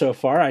pretty good so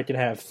far. I can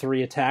have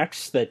 3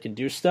 attacks that can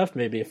do stuff,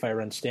 maybe if I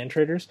run stand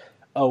traders.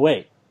 Oh,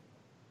 wait.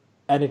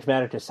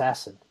 Enigmatic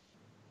Assassin.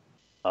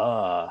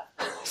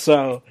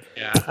 So...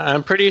 Yeah,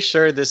 I'm pretty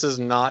sure this is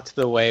not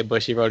the way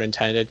Bushiroad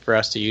intended for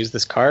us to use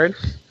this card.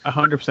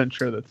 100%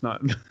 sure that's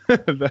not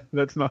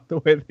that's not the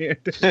way they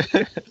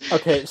intended.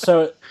 Okay,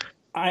 so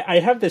I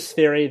have this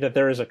theory that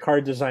there is a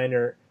card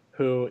designer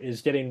who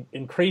is getting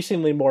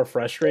increasingly more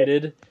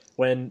frustrated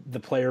when the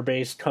player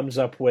base comes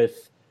up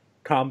with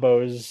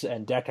combos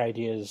and deck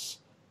ideas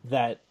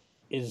that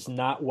is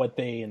not what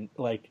they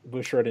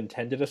Bushiroad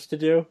intended us to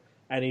do,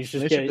 and he's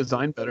just should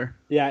design better.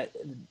 Yeah,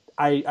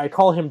 I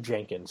call him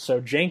Jenkins. So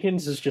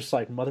Jenkins is just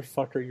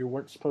motherfucker, you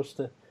weren't supposed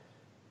to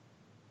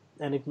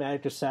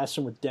Enigmatic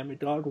Assassin with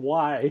Demigod.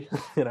 Why?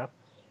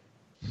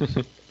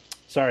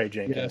 Sorry,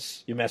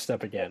 Jenkins, you messed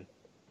up again.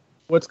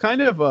 What's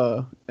kind of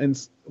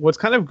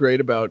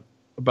great about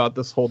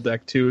this whole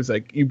deck too is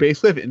you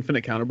basically have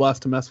infinite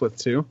counterblast to mess with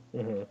too.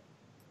 Mm-hmm.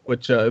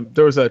 Which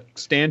there was a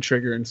stand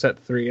trigger in set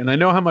 3, and I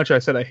know how much I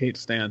said I hate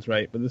stands,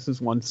 right? But this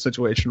is one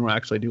situation where I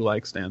actually do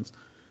like stands.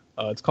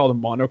 It's called a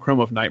Monochrome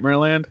of Nightmare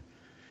Land,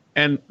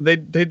 and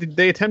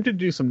they attempted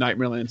to do some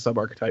Nightmare Land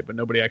sub-archetype, but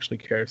nobody actually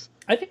cares.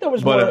 I think that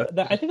was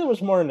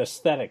more an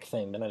aesthetic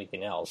thing than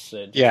anything else.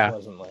 It just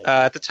wasn't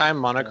at the time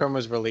Monochrome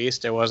was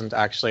released, it wasn't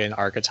actually an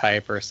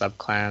archetype or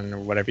sub-clan or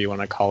whatever you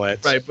want to call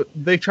it. Right, but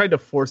they tried to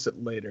force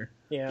it later.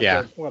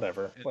 Yeah.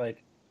 Whatever.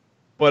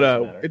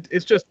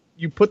 It's just,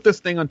 you put this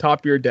thing on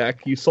top of your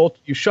deck. You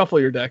shuffle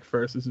your deck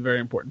first. This is a very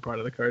important part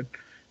of the card.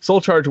 Soul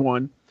charge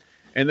 1,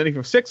 and then if you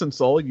have 6 in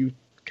soul, you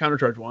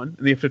countercharge 1,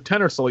 and if you have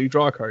 10 or soul, you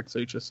draw a card. So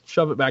you just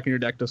shove it back in your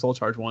deck to soul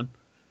charge 1,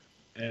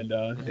 and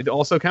it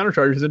also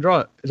countercharges and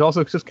draw it. It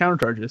also just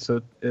countercharges,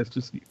 so it's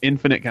just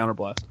infinite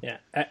counterblast. Yeah,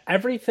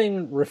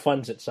 everything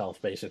refunds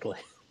itself basically.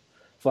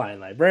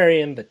 Flying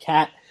Librarian, the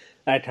cat,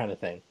 that kind of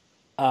thing.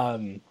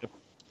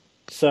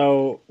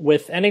 So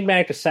with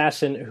Enigmatic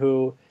Assassin,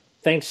 who,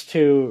 thanks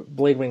to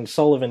Bladewing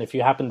Sullivan, if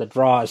you happen to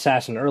draw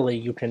Assassin early,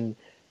 you can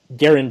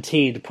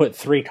guaranteed put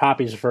 3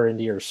 copies of her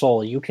into your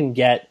soul. You can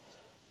get,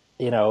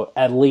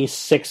 at least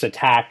 6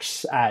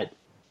 attacks at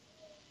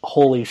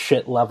holy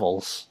shit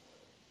levels,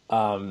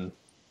 on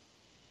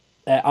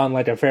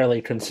like a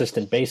fairly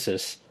consistent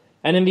basis.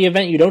 And in the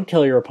event you don't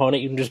kill your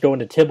opponent, you can just go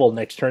into Tibble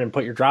next turn and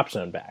put your drop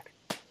zone back.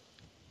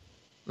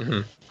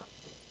 Mm-hmm.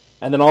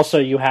 And then also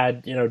you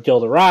had,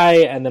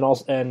 Gilderai, and then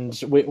also, and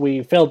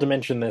we failed to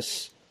mention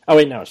this. Oh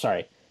wait, no,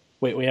 sorry,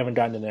 we haven't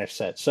gotten to the next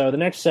set. So the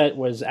next set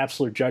was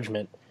Absolute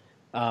Judgment,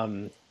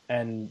 and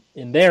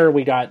in there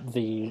we got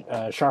the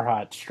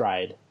Sharhat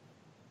Stride.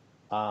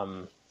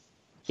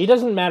 He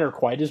doesn't matter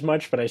quite as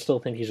much, but I still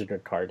think he's a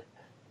good card.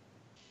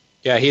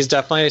 Yeah, he's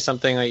definitely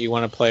something that you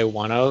want to play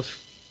one of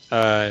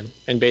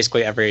in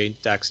basically every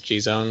deck's G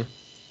zone,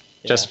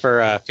 just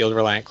for field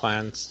reliant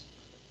clans.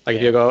 Like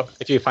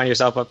if you find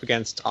yourself up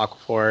against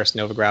Aquaforce,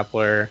 Nova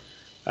Grappler,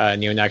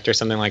 Neonectar,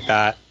 something like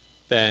that,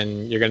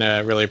 then you're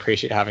gonna really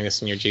appreciate having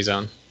this in your G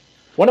zone.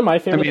 One of my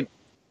favorite.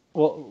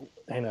 Well,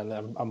 hang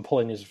on, I'm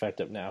pulling his effect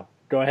up now.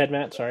 Go ahead,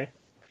 Matt. Sorry.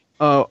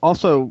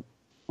 Also,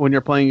 when you're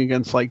playing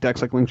against like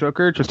decks like Link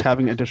Joker, just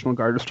having additional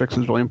guard restricts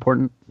is really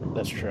important.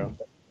 That's true.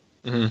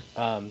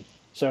 Mm-hmm.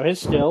 So his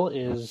skill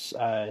is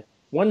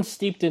one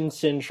Steeped in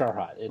Sin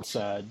Sharhat. It's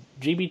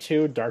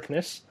GB2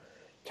 Darkness.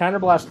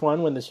 Counterblast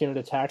 1. When this unit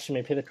attacks, you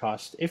may pay the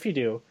cost. If you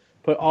do,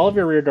 put all of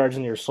your rear guards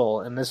in your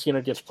soul, and this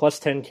unit gets plus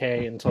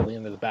 10k until the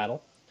end of the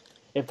battle.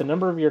 If the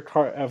number of your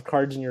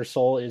cards in your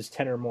soul is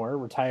 10 or more,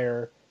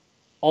 retire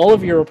all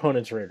of your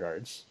opponent's rear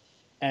guards.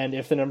 And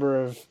if the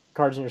number of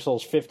cards in your soul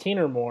is 15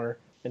 or more,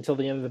 until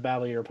the end of the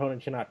battle, your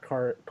opponent cannot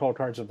call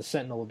cards with the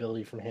Sentinel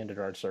ability from hand to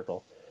guard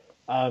circle.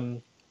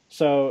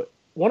 So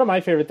one of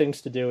my favorite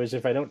things to do is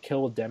if I don't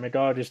kill with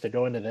Demigod, is to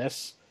go into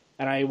this,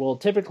 and I will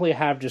typically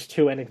have just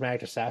 2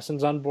 Enigmatic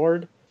Assassins on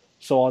board,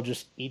 so I'll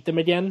just eat them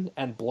again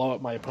and blow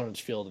up my opponent's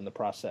field in the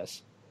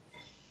process.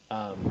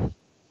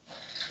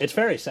 It's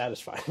very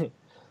satisfying.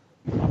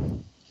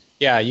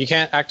 Yeah, you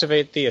can't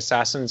activate the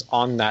Assassins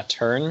on that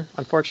turn,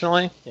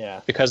 unfortunately.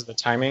 Yeah. Because of the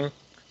timing,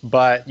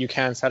 but you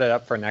can set it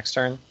up for next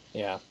turn.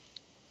 Yeah.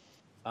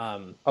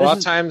 A lot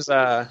of times,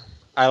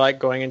 I like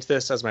going into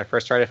this as my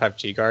first try if I've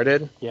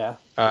G-guarded.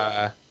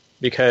 Yeah.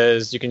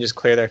 Because you can just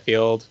clear their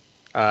field,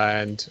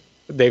 and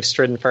they've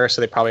stridden first,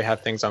 so they probably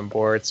have things on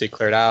board, so you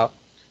clear it out.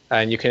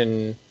 And you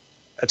can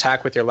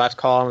attack with your left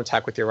column,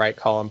 attack with your right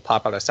column,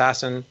 pop out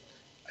Assassin,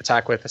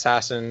 attack with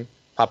Assassin,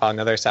 pop out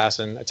another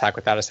Assassin, attack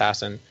with that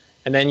Assassin.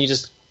 And then you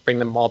just bring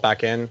them all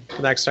back in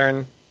the next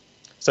turn.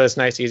 So it's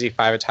nice, easy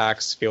 5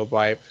 attacks, field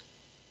wipe.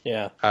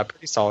 Yeah.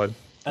 Pretty solid.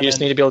 You just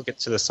need to be able to get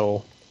to the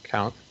soul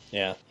count.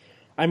 Yeah.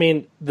 I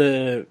mean,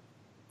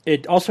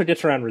 it also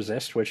gets around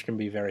resist, which can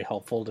be very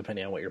helpful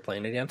depending on what you're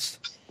playing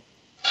against.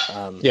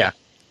 Yeah.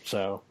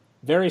 So,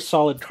 very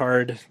solid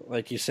card.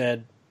 Like you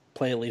said,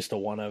 play at least a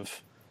 1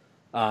 of.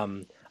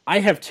 I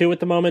have 2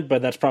 at the moment,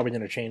 but that's probably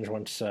going to change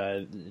once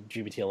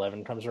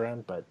GBT11 comes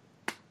around. But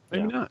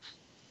maybe not.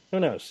 Who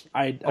knows?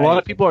 A lot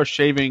of people are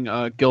shaving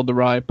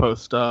Gilderai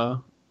post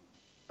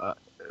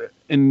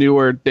in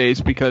newer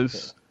days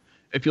because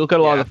if you look at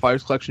a lot of the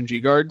Fires Collection G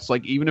guards,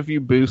 like even if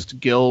you boost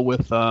Gil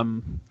with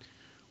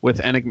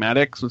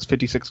Enigmatics, it's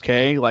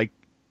 56k. Like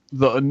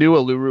the new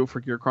Aluru for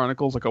Gear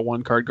Chronicles, like a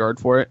 1-card guard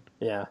for it.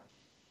 Yeah,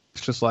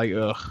 it's just like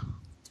ugh.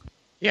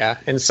 Yeah,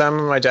 in some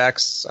of my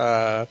decks,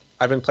 I've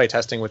been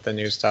playtesting with the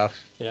new stuff.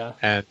 Yeah,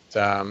 and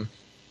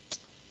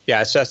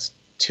it's just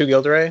 2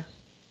 Gilderai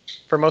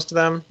for most of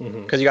them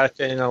because you got to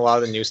fit in a lot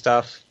of the new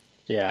stuff.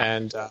 Yeah,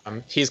 and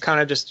he's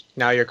kind of just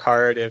now your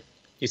card if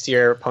you see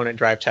your opponent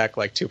drive check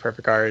like 2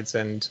 perfect cards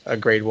and a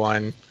grade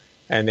 1,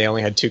 and they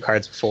only had 2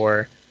 cards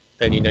before,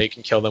 then you know you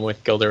can kill them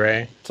with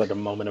Gilderai. It's like a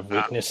moment of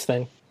weakness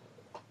thing.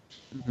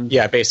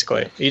 Yeah,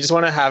 basically. You just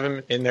want to have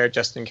him in there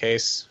just in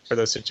case for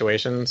those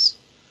situations.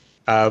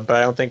 But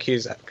I don't think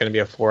he's going to be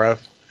a 4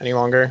 of any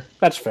longer.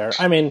 That's fair.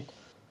 I mean,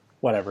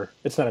 whatever.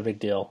 It's not a big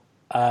deal.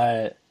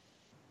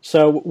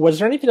 So was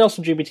there anything else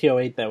in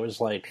GBT08 that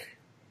was like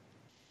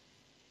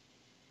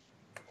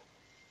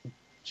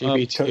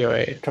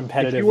GBT08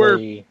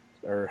 competitively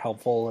or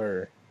helpful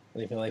or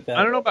anything like that?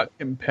 I don't know about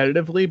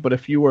competitively, but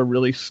if you were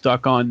really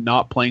stuck on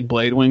not playing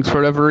Blade Wings for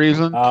whatever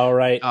reason,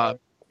 right.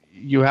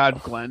 You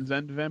had Glenn's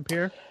End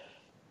Vampire.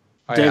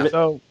 David,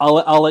 so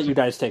I'll let you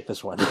guys take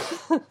this one.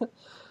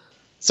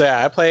 So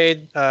yeah, I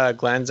played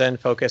Glenn's End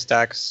focus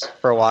decks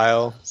for a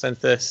while since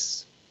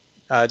this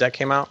deck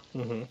came out.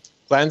 Mm-hmm.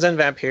 Glenn's End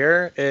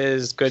Vampire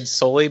is good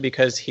solely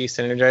because he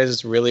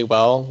synergizes really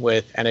well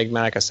with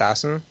Enigmatic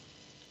Assassin,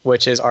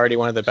 which is already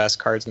one of the best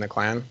cards in the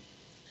clan.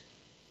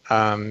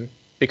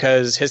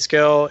 Because his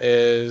skill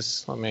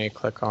is, let me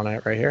click on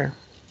it right here.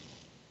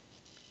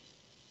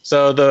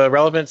 So the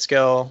relevant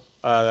skill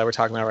that we're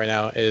talking about right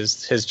now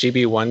is his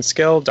GB1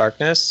 skill,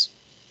 Darkness.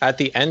 At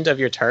the end of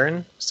your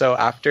turn, so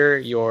after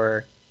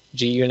your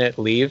G unit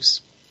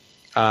leaves,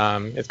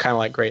 it's kind of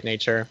like Great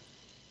Nature.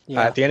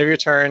 Yeah. At the end of your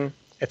turn,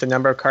 if the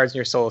number of cards in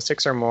your soul is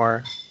 6 or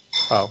more,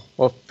 Oh,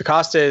 well, the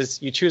cost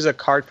is you choose a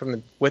card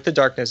with the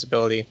darkness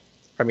ability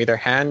from either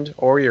hand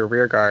or your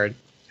rear guard,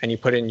 and you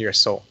put it into your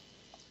soul.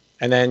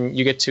 And then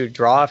you get to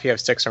draw if you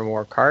have 6 or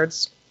more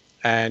cards.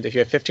 And if you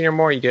have 15 or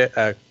more, you get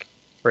a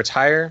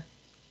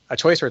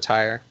choice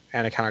retire,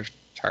 and a counter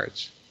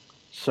charge.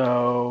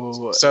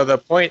 So the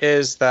point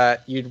is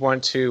that you'd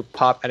want to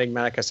pop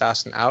Enigmatic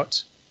Assassin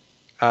out,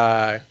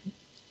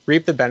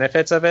 reap the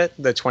benefits of it,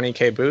 the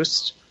 20k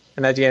boost,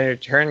 and at the end of your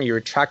turn, you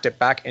retract it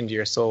back into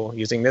your soul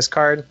using this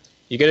card.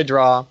 You get a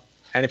draw,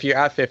 and if you're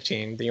at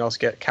 15, then you also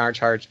get counter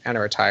charge and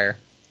a retire,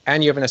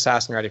 and you have an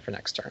assassin ready for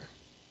next turn.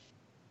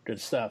 Good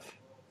stuff.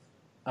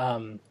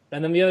 And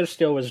then the other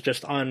skill was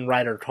just on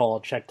Rider Call,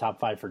 check top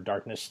 5 for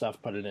darkness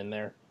stuff, put it in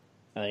there.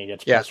 And then he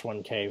gets plus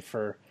 1k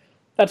for...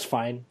 That's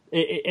fine.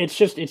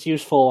 It's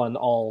useful on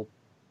all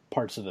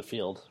parts of the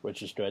field,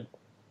 which is good.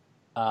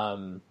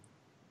 And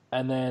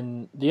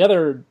then the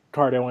other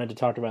card I wanted to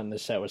talk about in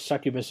this set was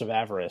Succubus of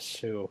Avarice,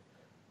 who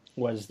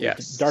was the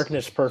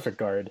Darkness Perfect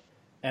Guard.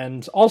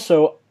 And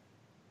also,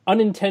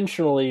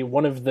 unintentionally,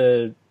 one of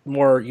the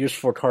more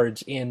useful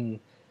cards in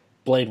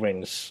Blade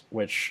Wings,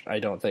 which I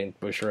don't think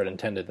Boucher had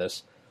intended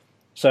this.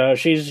 So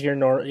she's your,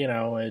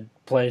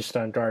 placed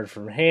on guard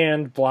from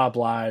hand, blah,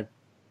 blah,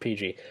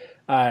 PG.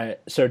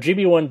 So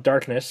GB1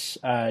 Darkness,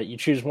 you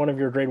choose one of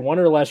your grade 1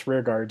 or less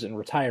rear guards and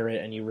retire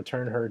it, and you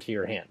return her to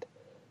your hand.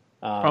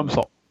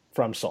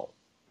 From Soul.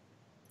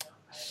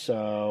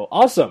 So,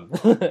 awesome!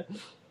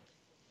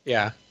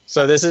 Yeah.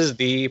 So this is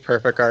the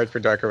perfect guard for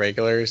Dark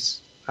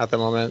Irregulars at the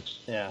moment.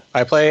 Yeah.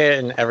 I play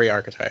it in every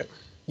archetype.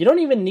 You don't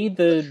even need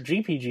the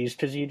GPGs,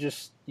 because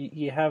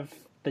you have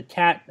the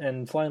Cat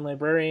and Flying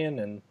Librarian,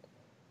 and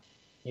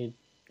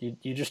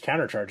you just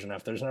countercharge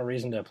enough. There's no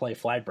reason to play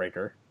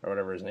Flagbreaker or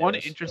whatever his name is. One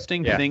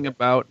interesting thing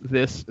about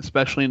this,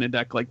 especially in a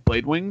deck like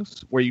Blade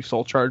Wings, where you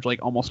soul charge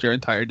like almost your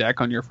entire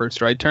deck on your first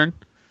stride turn,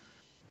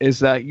 is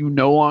that you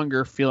no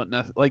longer feel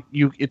it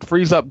it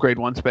frees up grade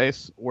 1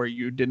 space where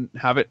you didn't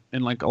have it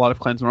in like a lot of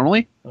clans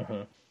normally.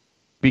 Uh-huh.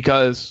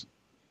 Because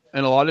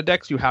in a lot of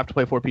decks you have to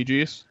play 4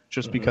 PGs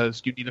just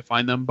because you need to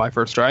find them by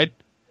first stride.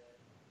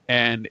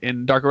 And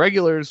in Dark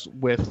Irregulars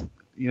with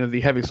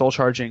the heavy soul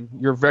charging,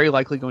 you're very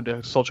likely going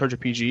to soul charge a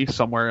PG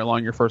somewhere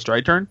along your first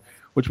stride turn,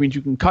 which means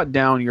you can cut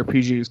down your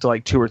PGs to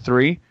like 2 or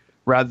 3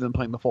 rather than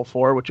playing the full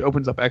 4, which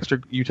opens up extra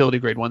utility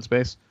grade 1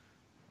 space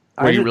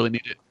where you really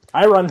need it.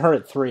 I run her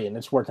at 3, and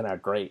it's working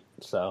out great.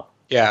 So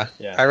yeah.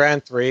 I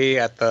ran 3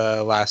 at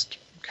the last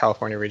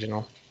California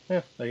Regional.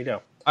 Yeah, there you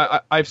go.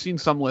 I've seen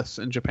some lists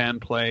in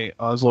Japan play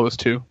as low as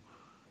 2.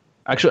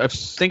 Actually, I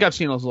think I've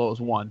seen as low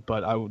as 1,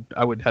 but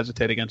I would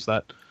hesitate against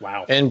that.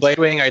 Wow. In Blade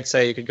Wing, I'd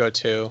say you could go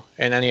 2.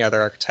 In any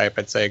other archetype,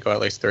 I'd say go at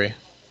least 3.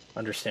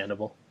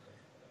 Understandable.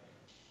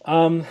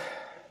 Well,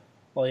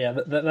 yeah,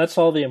 that's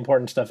all the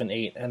important stuff in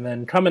 8. And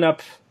then coming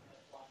up,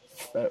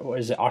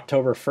 is it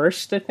October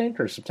 1st, I think,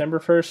 or September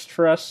 1st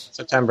for us?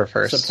 September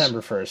 1st.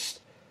 September 1st.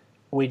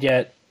 We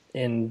get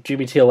in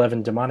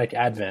GBT11 Demonic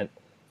Advent,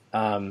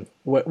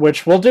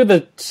 which we'll do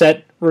the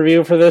set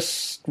review for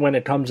this when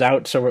it comes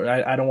out, so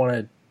I don't want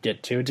to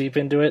get too deep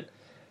into it.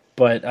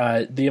 But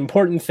the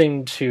important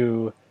thing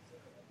to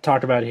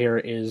talk about here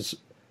is,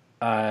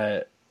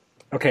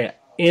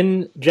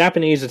 in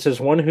Japanese it says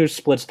one who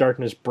splits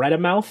darkness bread a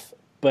mouth,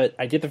 but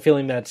I get the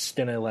feeling that's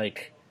going to,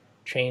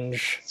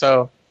 change.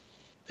 So,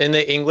 in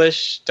the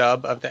English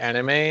dub of the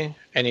anime,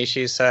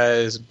 Anishi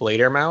says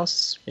Blader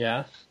Mouse.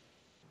 Yeah.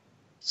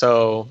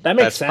 So, that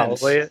makes sense.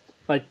 Probably it.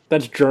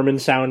 That's German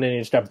sounding, and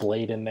it's got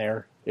blade in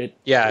there.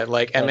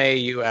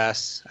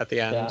 MAUS at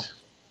the end. Yeah.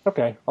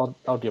 Okay,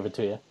 I'll give it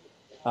to you.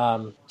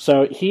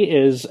 So he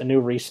is a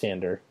new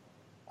restander,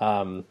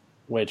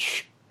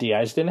 which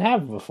DIs didn't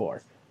have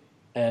before.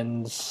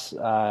 And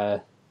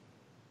one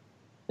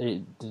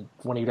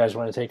of you guys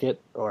want to take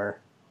it, or?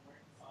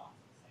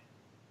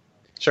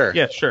 Sure.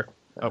 Yeah, sure.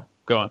 Oh,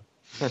 go on.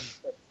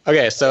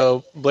 Okay,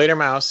 so Blader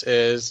Mouse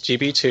is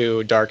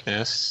GB2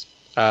 Darkness,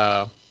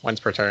 once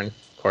per turn,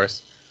 of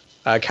course.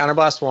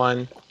 Counterblast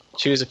 1,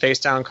 choose a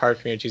face-down card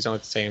from your G-Zone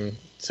with the same,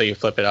 so you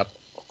flip it up.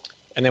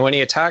 And then when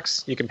he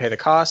attacks, you can pay the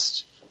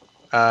cost.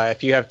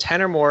 If you have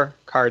 10 or more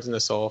cards in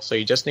the soul, so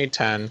you just need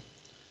 10,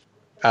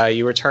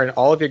 you return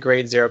all of your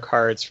grade 0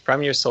 cards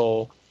from your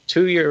soul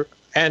to your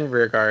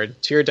rear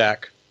guard to your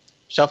deck,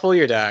 shuffle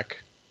your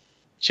deck,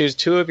 choose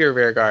 2 of your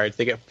rear guards,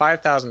 they get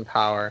 5,000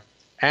 power,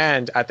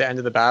 and at the end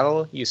of the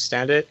battle, you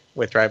stand it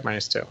with drive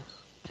 -2.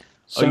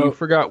 So you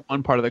forgot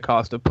one part of the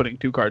cost of putting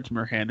 2 cards from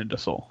your hand into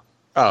soul.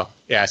 Oh,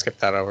 yeah, I skipped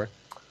that over.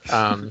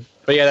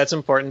 But yeah, that's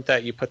important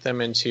that you put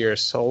them into your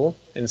soul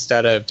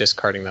instead of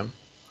discarding them.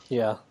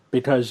 Yeah,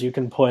 because you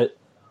can put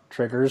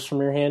triggers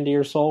from your hand to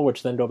your soul,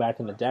 which then go back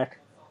in the deck.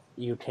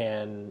 You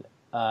can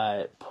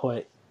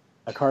put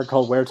a card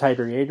called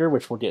Weretiger Jaeger,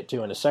 which we'll get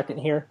to in a second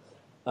here.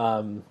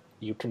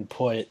 You can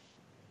put...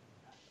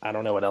 I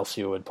don't know what else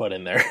you would put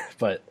in there,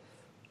 but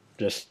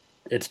just,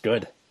 it's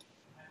good.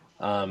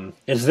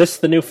 Is this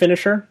the new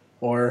finisher,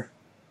 or...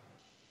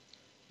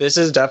 This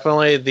is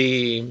definitely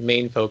the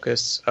main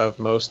focus of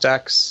most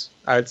decks.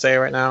 I would say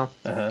right now.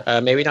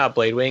 Maybe not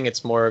Bladewing.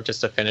 It's more of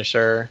just a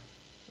finisher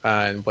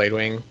in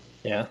Bladewing.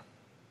 Yeah.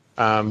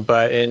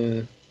 But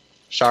in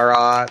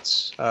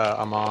Sharot,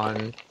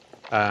 Amon,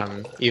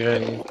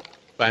 even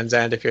Land's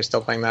End, if you're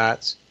still playing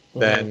that,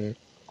 then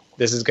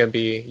this is going to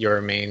be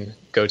your main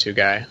go-to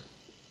guy.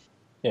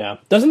 Yeah.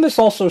 Doesn't this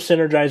also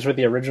synergize with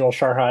the original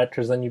Sharhat?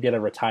 Because then you get a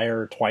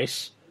retire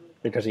twice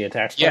because he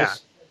attacks twice? Yeah.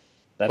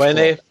 That's when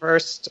they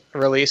first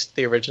released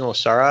the original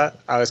Sharot,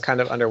 I was kind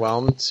of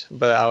underwhelmed,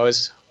 but I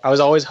was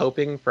always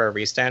hoping for a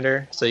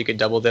restander so you could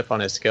double dip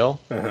on his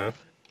skill.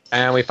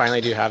 And we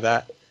finally do have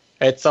that.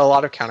 It's a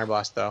lot of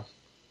counterblast, though.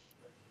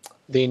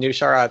 The new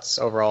Sharot's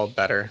overall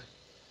better.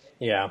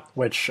 Yeah,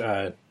 which,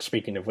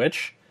 speaking of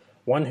which,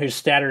 one who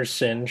statters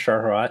Sin,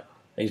 Sharhat,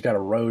 he's got a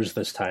Rose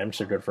this time,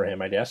 so good for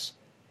him, I guess.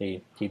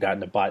 He got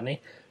into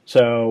Botany.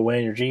 So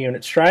when your G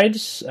unit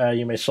strides,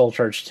 you may soul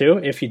charge 2,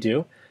 if you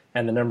do,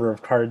 and the number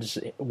of cards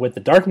with the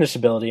Darkness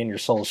ability in your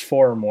soul is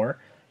 4 or more.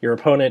 Your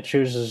opponent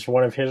chooses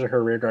one of his or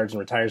her rear guards and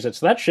retires it,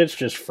 so that shit's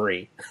just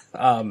free.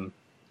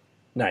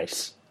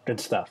 Nice. Good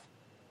stuff.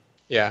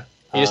 Yeah.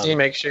 You just need to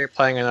make sure you're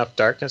playing enough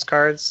Darkness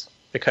cards,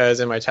 because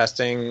in my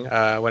testing,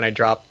 when I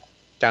drop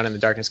down in the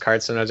Darkness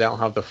cards, sometimes I don't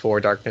have the 4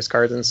 Darkness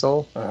cards in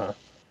soul.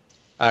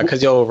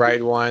 Because you'll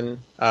ride 1,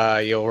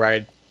 you'll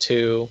ride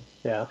 2,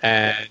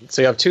 and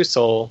so you have 2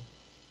 soul,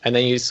 and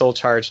then you soul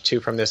charge 2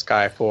 from this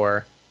guy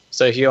 4.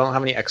 So if you don't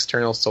have any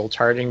external soul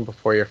charging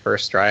before your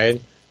first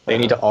stride, they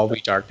need to all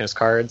be Darkness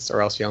cards,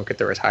 or else you don't get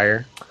to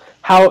retire.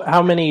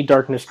 How many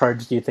Darkness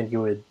cards do you think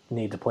you would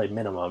need to play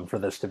minimum for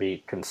this to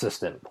be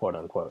consistent, quote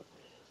unquote?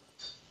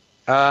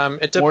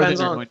 It depends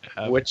on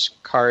which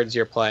cards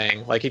you're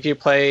playing. Like if you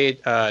play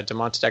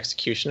Demonted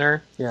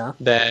Executioner,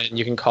 then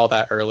you can call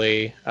that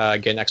early,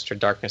 get an extra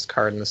Darkness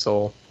card in the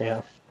soul.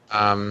 Yeah.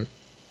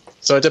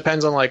 So it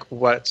depends on like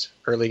what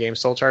early game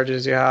soul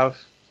charges you have.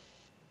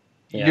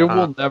 Yeah. You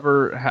will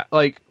never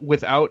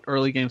without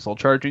early game soul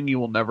charging, you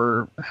will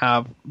never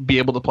be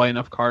able to play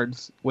enough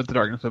cards with the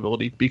Darkness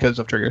ability because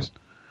of triggers.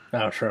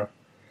 Oh, true.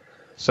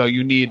 So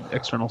you need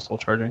external soul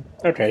charging.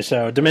 Okay,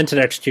 so Demented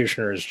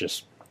Executioner is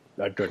just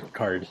a good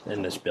card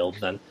in this build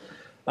then.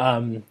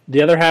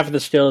 The other half of the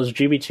skill is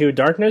GB2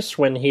 Darkness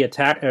when he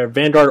attack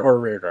Vanguard or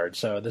Rearguard.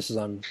 So this is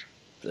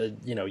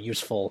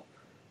useful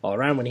all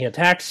around. When he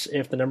attacks,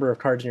 if the number of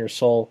cards in your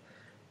soul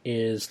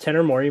is 10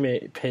 or more, you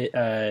may pay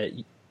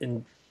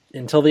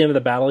until the end of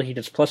the battle, he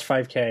gets plus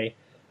 5k,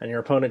 and your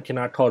opponent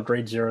cannot call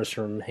grade zeros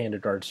from hand to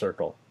guard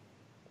circle.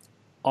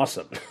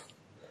 Awesome.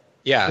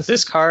 Yeah,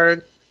 this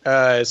card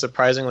is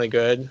surprisingly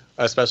good,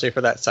 especially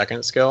for that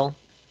second skill.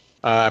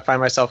 I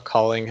find myself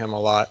calling him a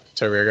lot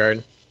to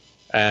rearguard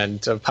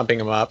and pumping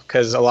him up,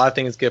 because a lot of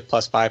things give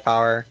plus 5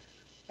 power,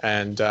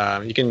 and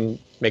you can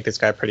make this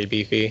guy pretty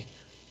beefy.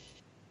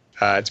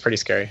 It's pretty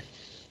scary.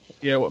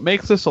 Yeah, what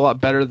makes this a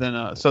lot better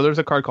than... so there's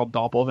a card called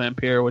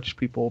Doppelvampire, which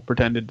people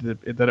pretended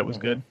that it was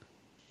good.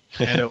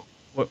 And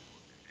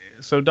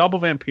so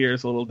Doppelvampire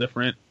is a little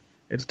different.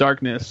 It's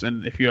Darkness,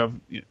 and if you have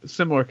a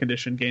similar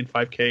condition, gain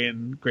 5k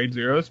in grade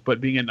zeros,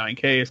 but being a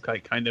 9k is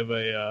kind of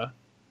a...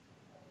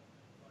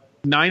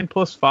 9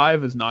 plus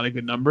 5 is not a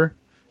good number,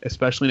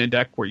 especially in a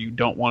deck where you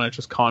don't want to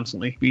just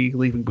constantly be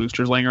leaving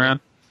boosters laying around.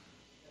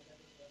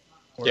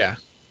 Yeah.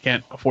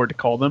 Can't afford to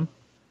call them.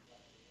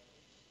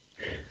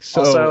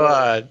 So,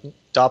 also,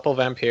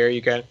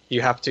 Doppelvampire,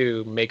 you have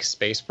to make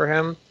space for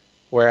him,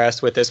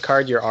 whereas with this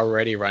card, you're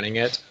already running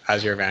it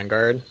as your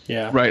Vanguard.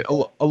 Yeah. Right.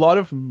 A lot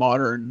of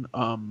modern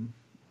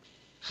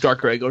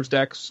Dark Regulars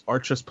decks are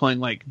just playing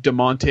like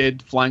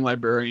Demonted, Flying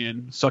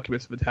Librarian,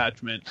 Succubus of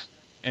Attachment,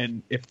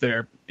 and if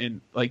they're in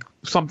like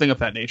something of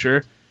that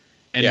nature,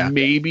 and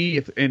maybe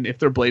if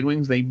they're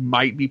Bladewings, they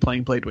might be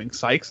playing Bladewing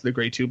Sykes, the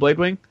grade 2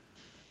 Bladewing,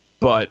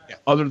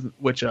 but other than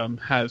which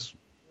has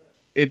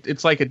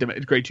it's like a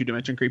grade 2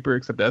 Dimension Creeper,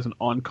 except as an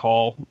on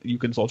call you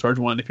can soul charge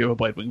 1 if you have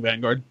a Bladewing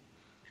Vanguard.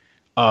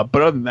 But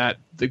other than that,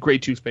 the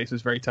grade 2 space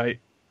is very tight.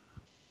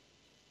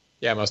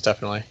 Yeah, most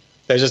definitely.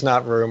 There's just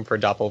not room for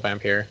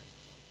Doppelvampire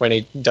when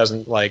he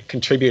doesn't like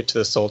contribute to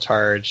the soul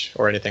charge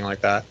or anything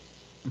like that.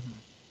 Mm-hmm.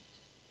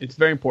 It's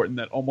very important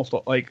that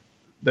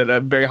that a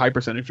very high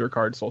percentage of your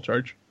cards soul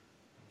charge.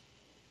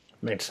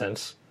 Makes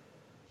sense.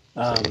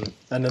 And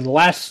then the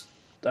last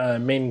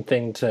main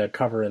thing to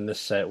cover in this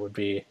set would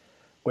be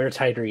Wear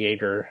Tighter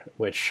Jaeger,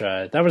 which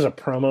that was a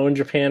promo in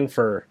Japan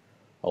for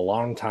a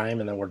long time,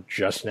 and then we're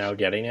just now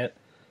getting it.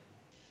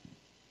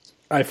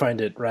 I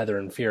find it rather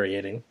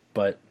infuriating,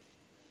 but...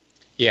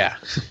 Yeah.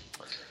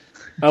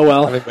 Oh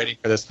well. I've been waiting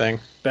for this thing.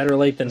 Better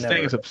late than never. This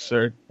thing is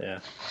absurd. Yeah.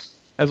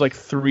 Has like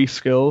 3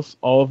 skills.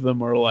 All of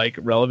them are like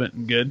relevant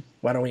and good.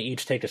 Why don't we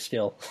each take a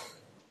skill?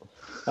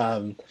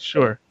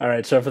 Sure. All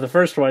right, so for the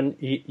first one,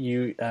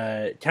 you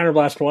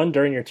counterblast 1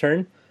 during your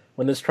turn.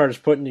 When this card is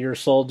put into your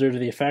soul due to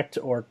the effect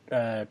or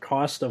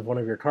cost of one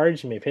of your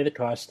cards, you may pay the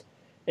cost.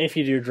 If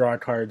you do, draw a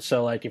card.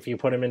 So, like, if you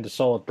put him into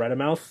soul with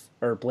Breadamouth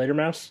or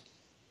Bladermouse,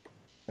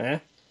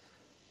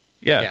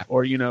 Yeah,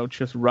 or,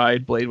 just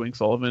ride Bladewing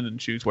Sullivan and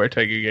choose Wear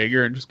Tiger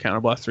Jaeger and just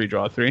counterblast 3,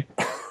 draw 3.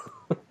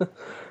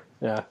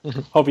 Yeah.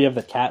 Hope you have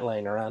the cat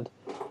laying around.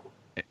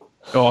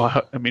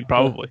 Oh, I mean,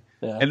 probably.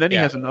 Yeah. And then he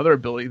has another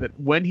ability that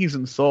when he's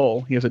in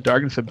Soul, he has a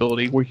Darkness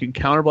ability where you can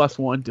counterblast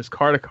 1,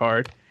 discard a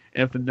card,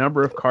 and if the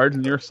number of cards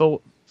in your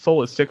Soul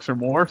is 6 or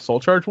more, Soul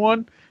Charge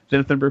 1. Then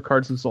if the number of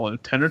cards in Soul is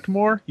 10 or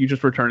more, you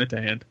just return it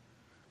to hand.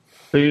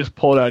 So you just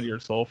pull it out of your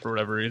Soul for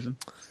whatever reason.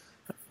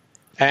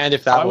 And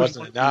if that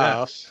wasn't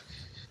enough,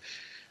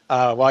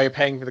 while you're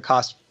paying for the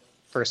cost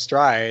for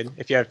Stride,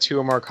 if you have 2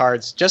 or more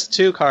cards, just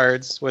 2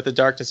 cards with a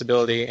Darkness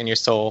ability in your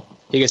Soul,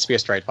 he gets to be a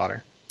Stride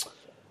fodder.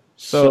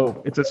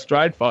 So it's a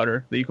Stride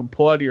fodder that you can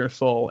pull out of your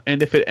Soul,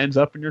 and if it ends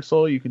up in your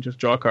Soul, you can just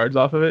draw cards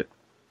off of it.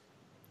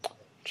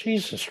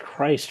 Jesus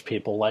Christ,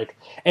 people. Like,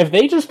 if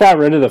they just got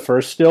rid of the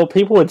first skill,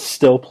 people would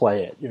still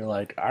play it. You're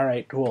like,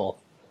 alright, cool.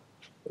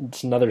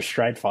 It's another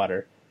Stride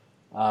fodder.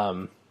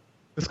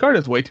 This card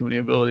has way too many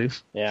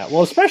abilities. Yeah,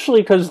 well,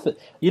 especially because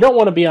you don't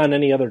want to be on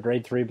any other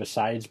grade 3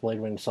 besides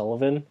Bladewing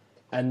Sullivan.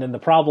 And then the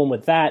problem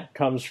with that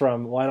comes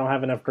from, well, I don't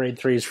have enough grade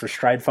 3s for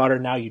Stride fodder.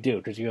 Now you do,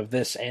 because you have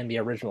this and the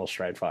original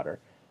Stride fodder.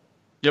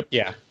 Yep.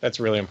 Yeah, that's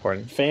really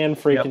important.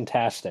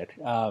 Fan-freaking-tastic.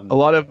 A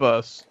lot of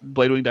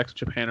Bladewing decks in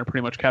Japan are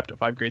pretty much capped at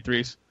 5 grade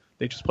 3s.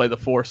 They just play the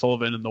 4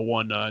 Sullivan and the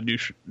 1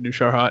 new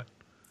Sharhat.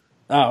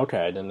 Oh, okay.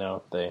 I didn't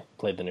know they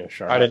played the new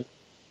Sharhat.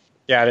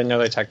 I didn't know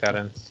they tucked that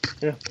in.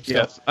 Yeah.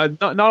 Yes.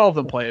 Not all of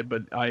them play it,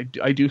 but I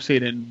do see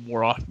it in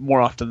more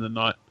often than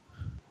not.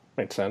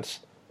 Makes sense.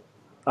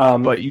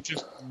 But you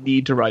just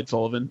need to ride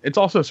Sullivan. It's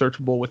also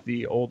searchable with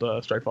the old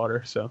Strike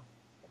Fodder, so...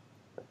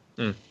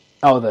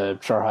 Oh, the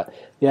Sharhat.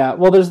 Yeah,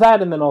 well, there's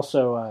that, and then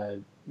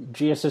also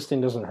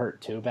G-assisting doesn't hurt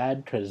too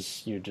bad,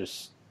 because you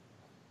just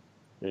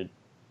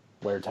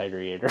wear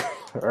Tiger Jaeger,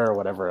 or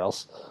whatever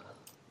else.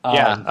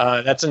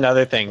 That's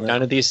another thing.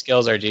 None of these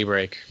skills are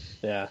G-break.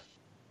 Yeah.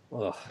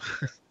 Ugh.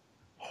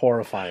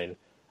 Horrifying.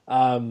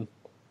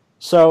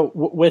 So,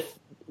 with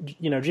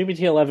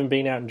GBT11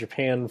 being out in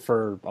Japan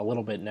for a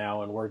little bit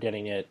now, and we're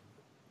getting it,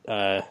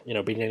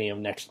 beginning of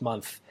next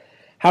month,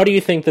 how do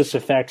you think this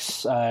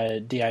affects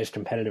DIs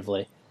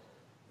competitively?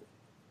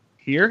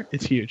 Here,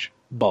 it's huge.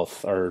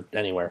 Both, or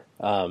anywhere.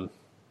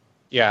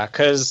 Yeah,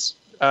 because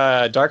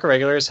Dark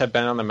Irregulars have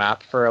been on the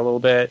map for a little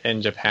bit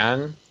in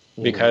Japan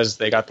because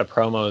they got the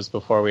promos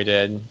before we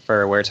did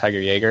for Were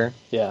Tiger Jaeger.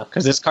 Yeah.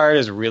 Because this card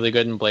is really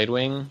good in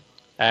Bladewing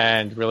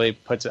and really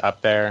puts it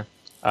up there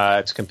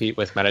to compete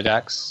with meta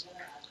decks.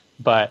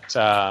 But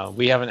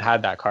we haven't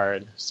had that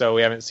card, so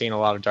we haven't seen a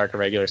lot of Dark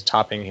Irregulars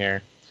topping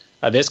here.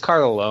 This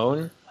card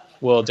alone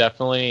will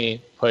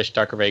definitely push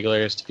Dark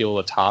Irregulars to be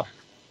able to top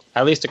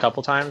at least a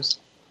couple times,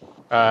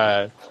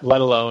 let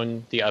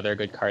alone the other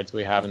good cards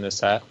we have in this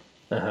set.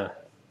 Uh-huh.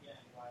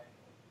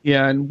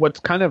 Yeah, and what's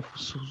kind of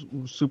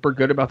super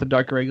good about the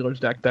Dark Irregulars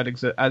deck that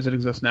as it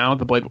exists now,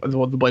 the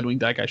Bladewing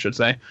deck, I should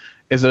say,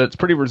 is that it's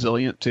pretty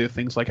resilient to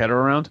things like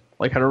Hetero Round.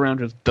 Like Hetero Round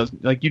just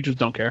doesn't, like, you just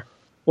don't care.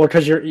 Well,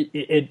 because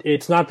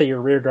it's not that your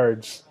rear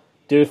guards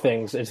do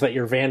things; it's that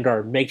your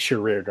Vanguard makes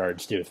your rear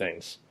guards do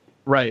things.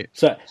 Right.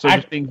 So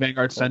just being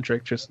Vanguard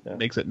centric just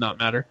makes it not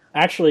matter.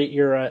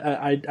 Actually,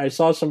 I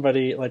saw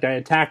somebody, like, I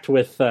attacked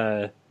with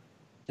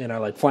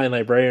like Flying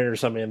Librarian or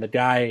something, and the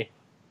guy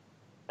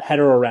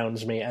Hetero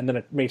rounds me, and then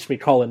it makes me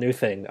call a new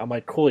thing. I'm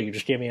like, cool, you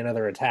just gave me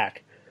another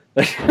attack.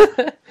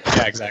 Yeah,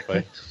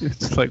 exactly.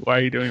 It's like, why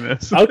are you doing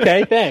this?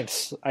 Okay,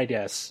 thanks, I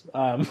guess.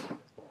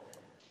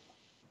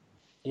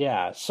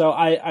 Yeah, so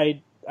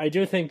I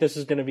do think this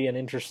is going to be an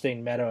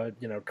interesting meta,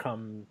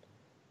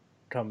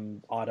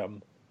 come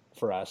autumn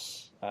for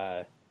us.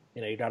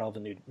 You got all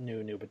the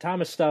new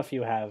Batama stuff.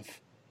 You have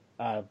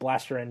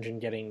Blaster Engine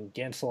getting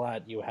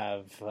Gancelot. You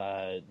have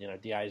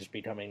DIs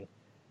becoming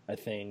a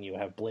thing. You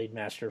have Blade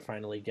Master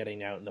finally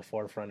getting out in the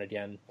forefront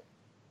again.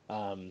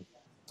 I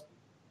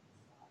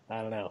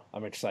don't know.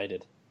 I'm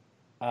excited.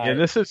 Yeah,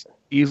 this is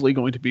easily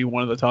going to be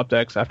one of the top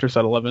decks after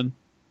Set 11.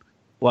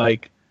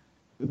 Like,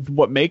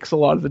 what makes a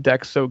lot of the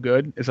decks so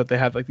good is that they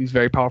have, like, these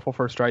very powerful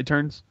first stride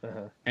turns,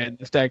 and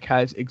this deck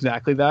has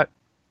exactly that.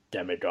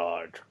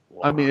 Demigod.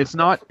 Wow. I mean, it's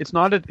not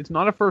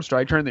a first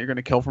stride turn that you're going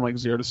to kill from like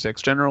 0 to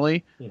 6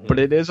 generally, but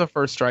it is a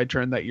first stride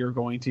turn that you're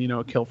going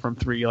to kill from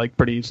 3 like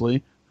pretty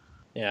easily.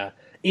 Yeah,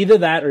 either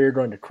that or you're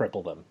going to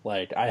cripple them.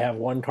 Like, I have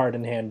one card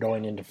in hand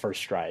going into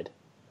first stride.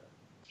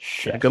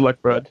 Shit. Yeah, good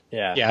luck, bud.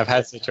 Yeah, I've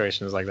had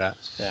situations like that.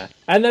 Yeah,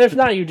 and then if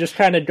not, you just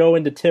kind of go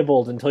into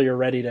Tybalt until you're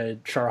ready to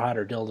Sharhat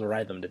or Dill to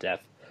ride them to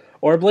death,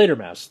 or Blader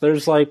Mouse.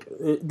 There's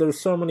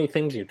so many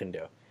things you can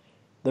do.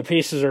 The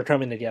pieces are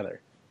coming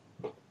together.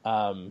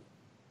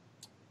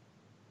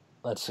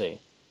 Let's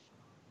see.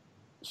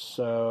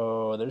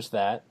 So there's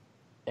that,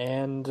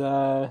 and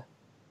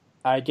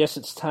I guess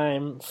it's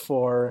time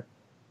for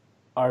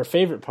our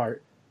favorite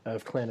part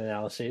of Clan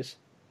Analyses.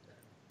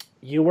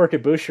 You work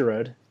at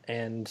Bushiroad,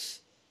 and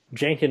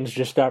Jenkins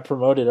just got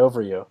promoted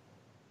over you,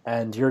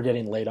 and you're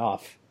getting laid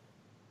off.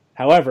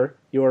 However,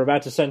 you were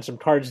about to send some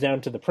cards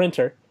down to the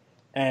printer,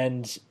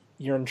 and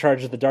you're in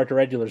charge of the Dark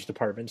Irregulars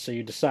department, so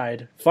you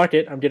decide, fuck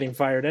it, I'm getting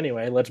fired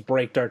anyway, let's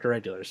break Dark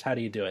Irregulars. How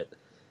do you do it?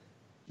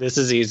 This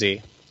is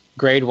easy.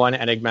 Grade 1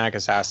 Enigmatic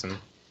Assassin.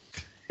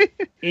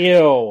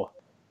 Ew.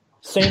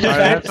 Same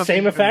effect.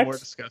 Same effect. More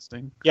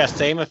disgusting. Yeah,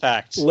 same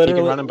effect.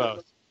 Literally, you can run them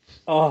both.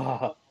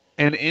 Oh.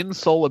 An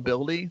in-soul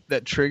ability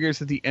that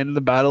triggers at the end of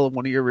the battle if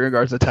one of your rear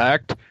guards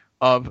attacked.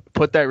 Of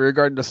put that rear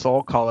guard into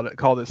soul.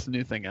 Call this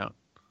new thing out.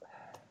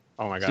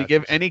 Oh my god! So you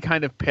give any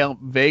kind of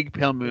vague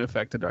pale moon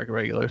effect to Dark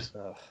Irregulars.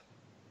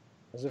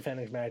 As if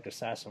Enigmatic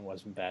Assassin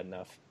wasn't bad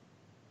enough.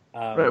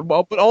 Right,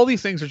 well, but all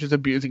these things are just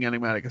abusing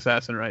Enigmatic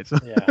Assassin, right? So.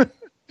 Yeah.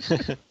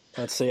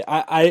 Let's see.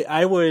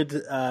 I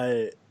would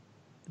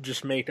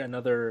just make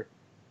another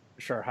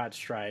Sharhat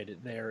stride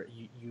there.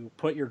 You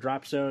put your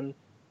drop zone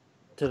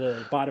to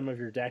the bottom of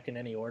your deck in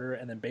any order,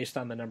 and then based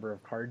on the number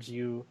of cards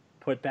you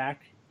put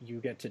back, you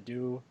get to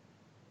do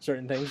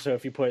certain things. So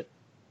if you put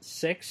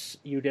 6,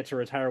 you get to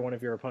retire one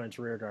of your opponent's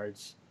rear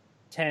guards.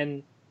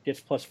 10 gets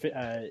plus,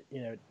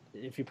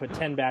 if you put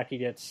 10 back, he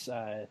gets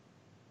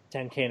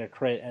 10k in a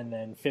crit, and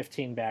then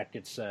 15 back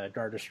gets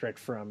guard restrict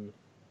from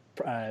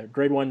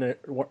grade 1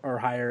 or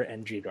higher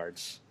and G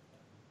guards.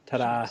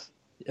 Ta-da.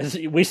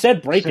 We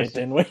said break it,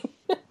 didn't we?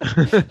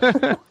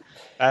 That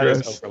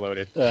is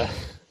overloaded. The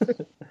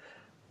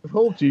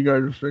whole G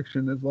guard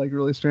restriction is like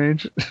really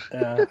strange.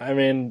 I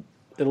mean,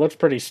 it looks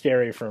pretty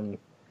scary from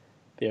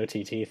the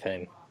OTT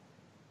thing.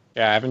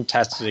 Yeah, I haven't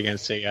tested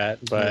against it yet,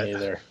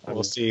 but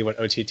we'll see what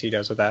OTT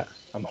does with that.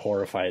 I'm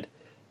horrified.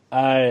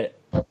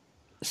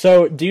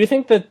 So, do you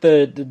think that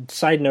the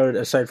side note,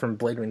 aside from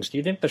Blade Wings, do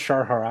you think the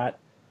Sharharat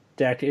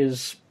deck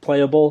is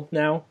playable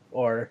now,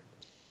 or?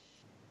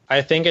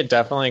 I think it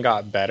definitely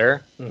got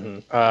better. Mm-hmm.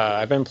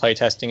 I've been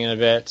playtesting it a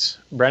bit.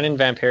 Brennan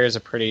Vampire is a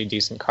pretty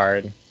decent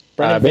card.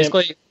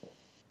 Basically,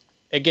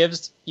 it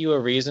gives you a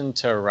reason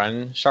to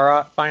run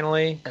Sharhat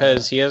finally,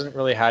 because he hasn't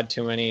really had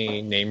too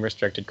many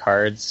name-restricted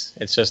cards.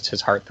 It's just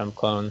his Heart Thump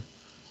clone.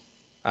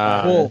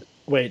 Cool.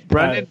 Wait,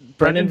 Brennan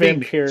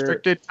Vampire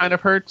restricted kind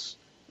of hurts,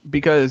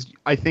 because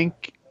I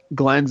think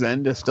Glen's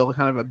End is still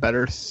kind of a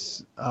better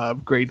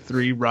grade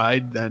 3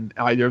 ride than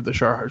either of the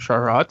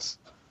Sharhats.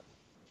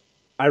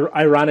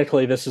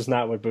 Ironically, this is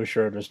not what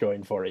Bushiroad was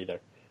going for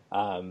either.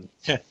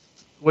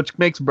 Which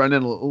makes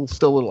Brennan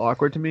still a little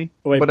awkward to me.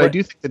 I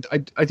do think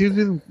that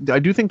I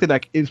do think the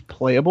deck is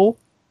playable.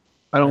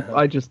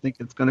 I just think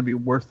it's going to be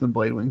worse than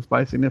Blade Wings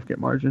by a significant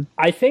margin.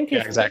 I think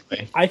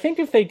exactly. I think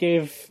if they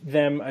gave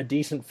them a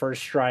decent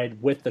first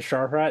stride with the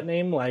Sharhat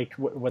name, like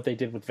what they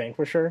did with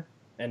Vanquisher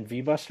and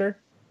V-Buster,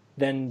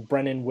 then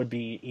Brennan would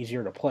be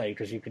easier to play,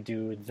 because you could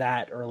do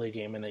that early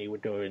game and then you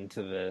would go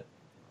into the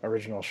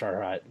original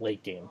Sharhat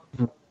late game,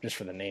 just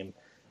for the name.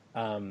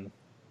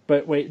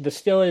 But wait, the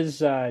still is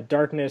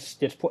Darkness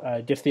gets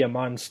the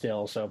Amon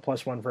still, so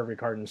 +1 for every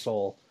card in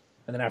Soul,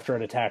 and then after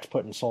it attacks,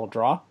 put in Soul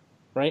draw,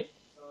 right?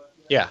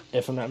 Yeah.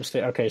 If I'm not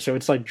mistaken. Okay, so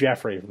it's like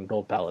Jeffrey from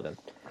Gold Paladin.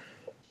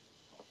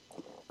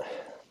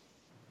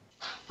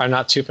 I'm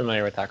not too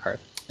familiar with that card.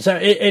 So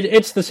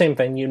it's the same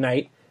thing.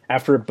 Unite.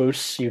 After it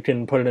boosts, you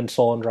can put it in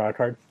Soul and draw a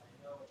card.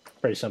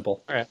 Pretty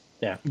simple. All right.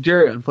 Yeah.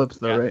 Jerry flips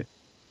though, right?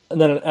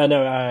 And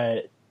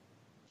then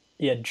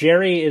yeah,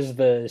 Jerry is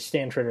the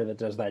stand trader that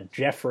does that.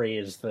 Jeffrey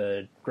is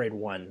the grade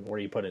 1 where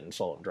you put it in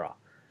Soul and draw.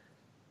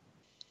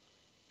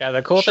 Yeah,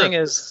 the cool thing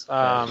is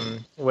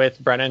with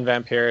Brennan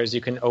Vampires,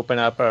 you can open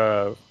up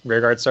a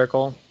rearguard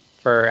circle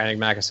for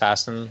Enigmatic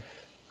Assassin.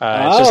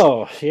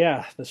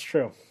 Yeah, that's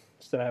true.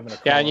 Instead of having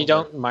and you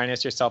don't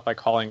minus yourself by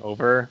calling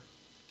over,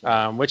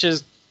 which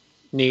is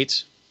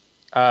neat.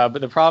 But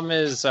the problem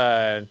is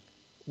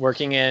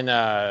working in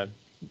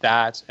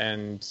that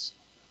and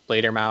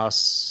Blader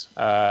Mouse.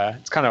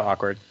 It's kind of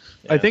awkward.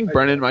 I think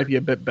Brennan might be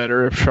a bit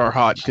better if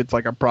Sharhat gets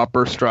like a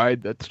proper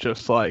stride that's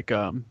just like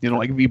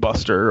like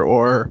V-Buster,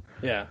 or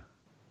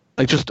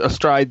like just a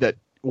stride that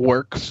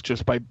works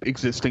just by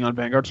existing on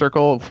Vanguard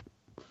Circle.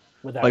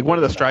 Like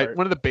one of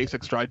the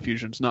basic stride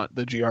fusions, not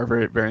the GR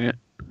variant.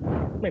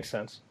 Makes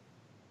sense.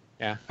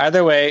 Yeah.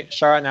 Either way,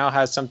 Sharhat now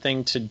has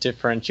something to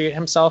differentiate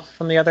himself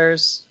from the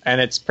others,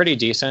 and it's pretty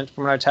decent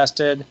from what I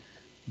tested.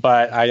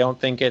 But I don't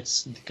think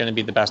it's going to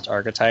be the best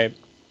archetype.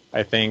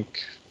 I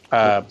think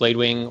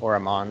Bladewing or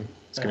Amon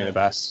is going to be the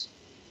best.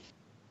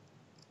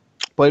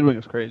 Bladewing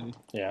is crazy.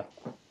 Yeah.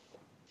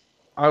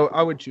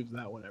 I would choose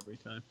that one every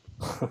time.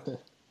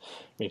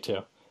 Me too.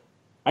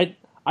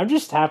 I'm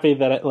just happy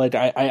that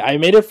I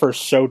made it for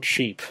so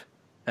cheap,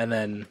 and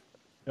then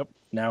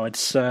now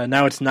it's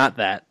not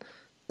that.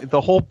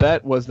 The whole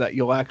bet was that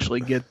you'll actually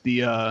get the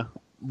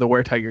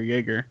Weretiger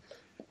Jaeger,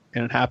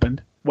 and it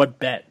happened. What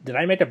bet? Did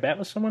I make a bet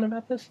with someone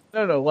about this?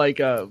 No.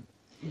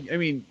 I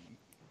mean,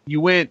 you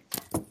went.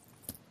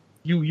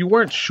 You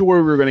weren't sure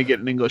we were going to get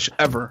an English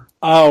ever.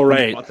 Oh,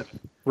 right.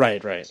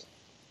 Okay.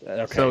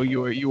 So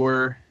you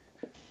were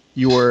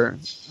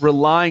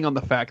relying on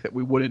the fact that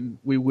we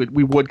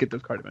would get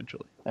this card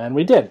eventually, and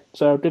we did.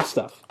 So good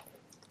stuff.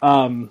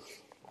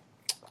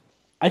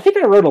 I think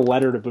I wrote a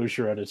letter to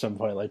Bushiroad at some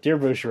point, like, "Dear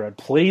Bushiroad,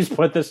 please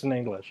put this in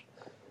English."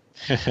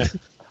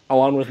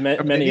 Along with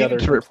many other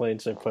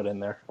complaints I put in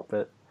there,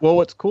 but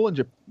what's cool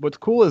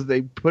is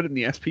they put it in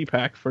the SP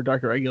pack for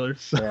Dark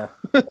Irregulars. So.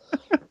 Yeah,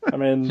 I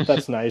mean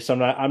that's nice. I'm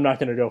not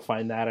going to go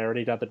find that. I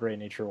already got the Great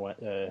Nature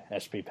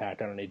SP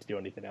pack. I don't need to do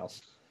anything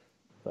else.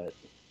 But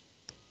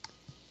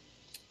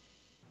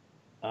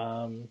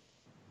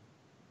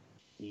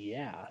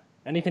Yeah.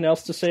 Anything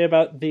else to say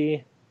about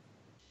the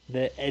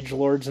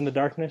edgelords in the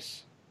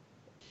darkness?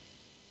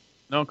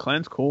 No,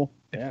 Clan's cool.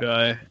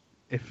 Yeah.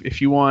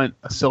 If you want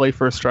a silly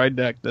first stride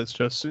deck that's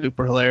just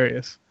super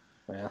hilarious,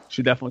 yeah, you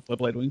should definitely play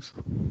Blade Wings.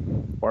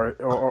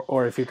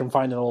 Or if you can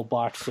find an old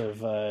box of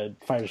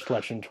Fighters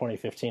Collection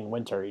 2015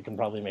 Winter, you can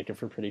probably make it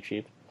for pretty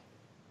cheap.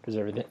 Because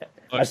everything,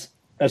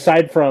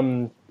 aside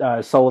from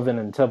Sullivan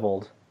and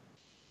Tybalt,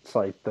 it's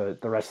like the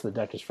rest of the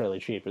deck is fairly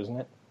cheap, isn't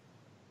it?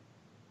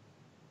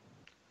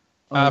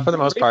 For the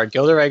most part,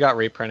 Gilderay got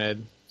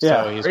reprinted.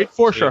 Yeah, so Raid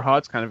 4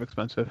 Sharhat's kind of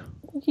expensive.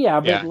 Yeah,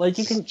 but like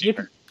you can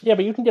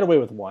but you can get away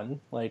with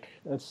one. Like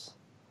that's.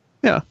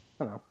 Yeah.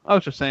 I don't know. I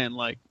was just saying,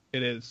 like,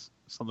 it is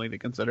something to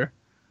consider.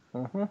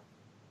 Mm-hmm.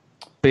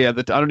 But yeah, I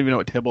don't even know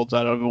what Tybalt's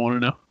at. I don't even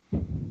want to know.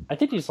 I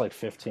think he's like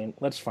 15.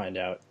 Let's find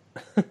out.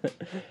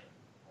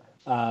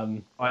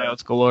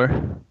 Buyouts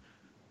galore.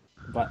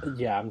 But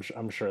yeah,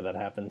 I'm sure that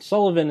happened.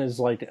 Sullivan is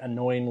like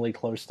annoyingly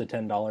close to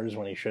 $10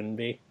 when he shouldn't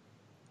be.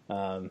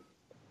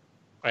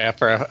 Yeah,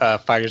 for a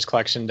Fighters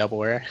Collection double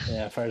rare.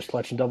 Yeah, Fighters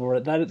Collection double rare.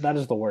 That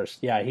is the worst.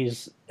 Yeah,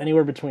 he's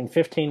anywhere between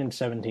 $15 and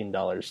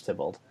 $17,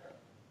 Tybalt.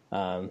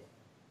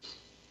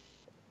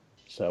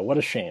 So what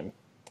a shame.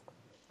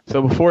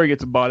 So before he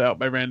gets bought out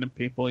by random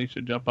people, you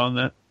should jump on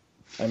that.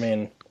 I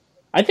mean,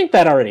 I think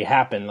that already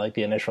happened, like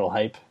the initial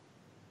hype.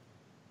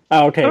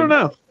 Oh, okay. I don't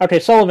know. Okay,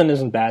 Sullivan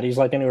isn't bad. He's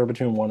like anywhere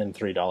between $1 and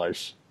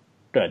 $3.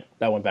 Good.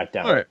 That went back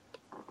down. All right.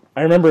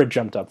 I remember it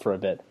jumped up for a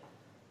bit.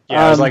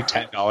 Yeah, it was like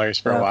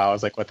 $10 for a while. I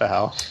was like, what the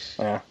hell?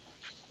 Yeah.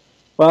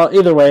 Well,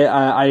 either way,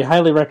 I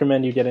highly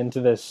recommend you get into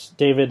this.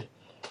 David,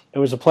 it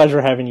was a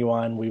pleasure having you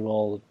on. We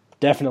will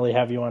definitely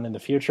have you on in the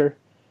future.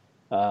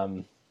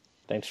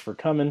 Thanks for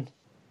coming.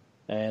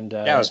 And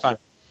yeah, it was fun.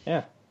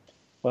 Yeah.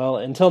 Well,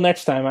 until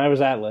next time, I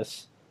was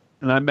Atlas.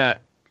 And I'm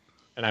Matt.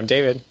 And I'm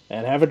David.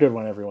 And have a good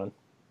one, everyone.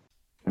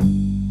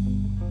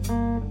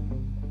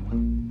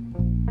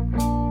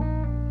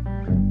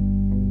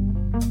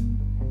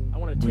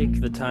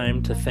 Take the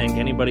time to thank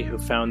anybody who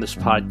found this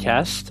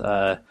podcast.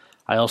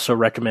 I also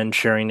recommend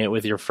sharing it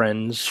with your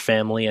friends,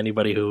 family,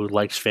 anybody who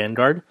likes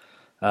Vanguard.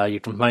 You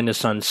can find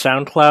us on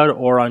SoundCloud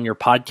or on your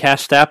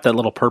podcast app, that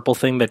little purple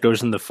thing that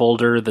goes in the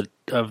folder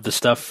of the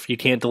stuff you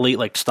can't delete,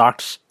 like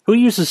stocks. Who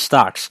uses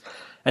stocks?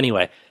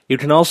 Anyway, you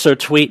can also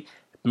tweet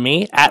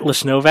me,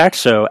 Atlas Novack,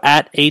 so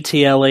at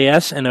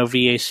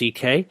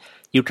ATLASNOVACK.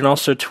 You can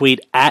also tweet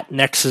at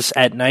Nexus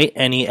at Night,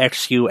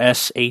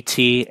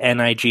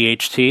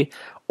 NEXUSATNIGHT.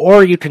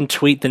 Or you can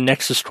tweet the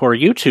Nexus Core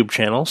YouTube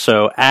channel,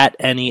 so at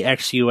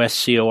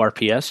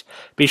NEXUSCORPS.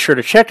 Be sure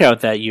to check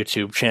out that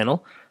YouTube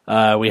channel.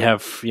 We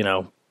have,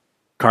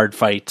 card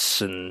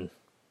fights and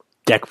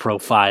deck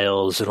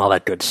profiles and all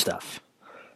that good stuff.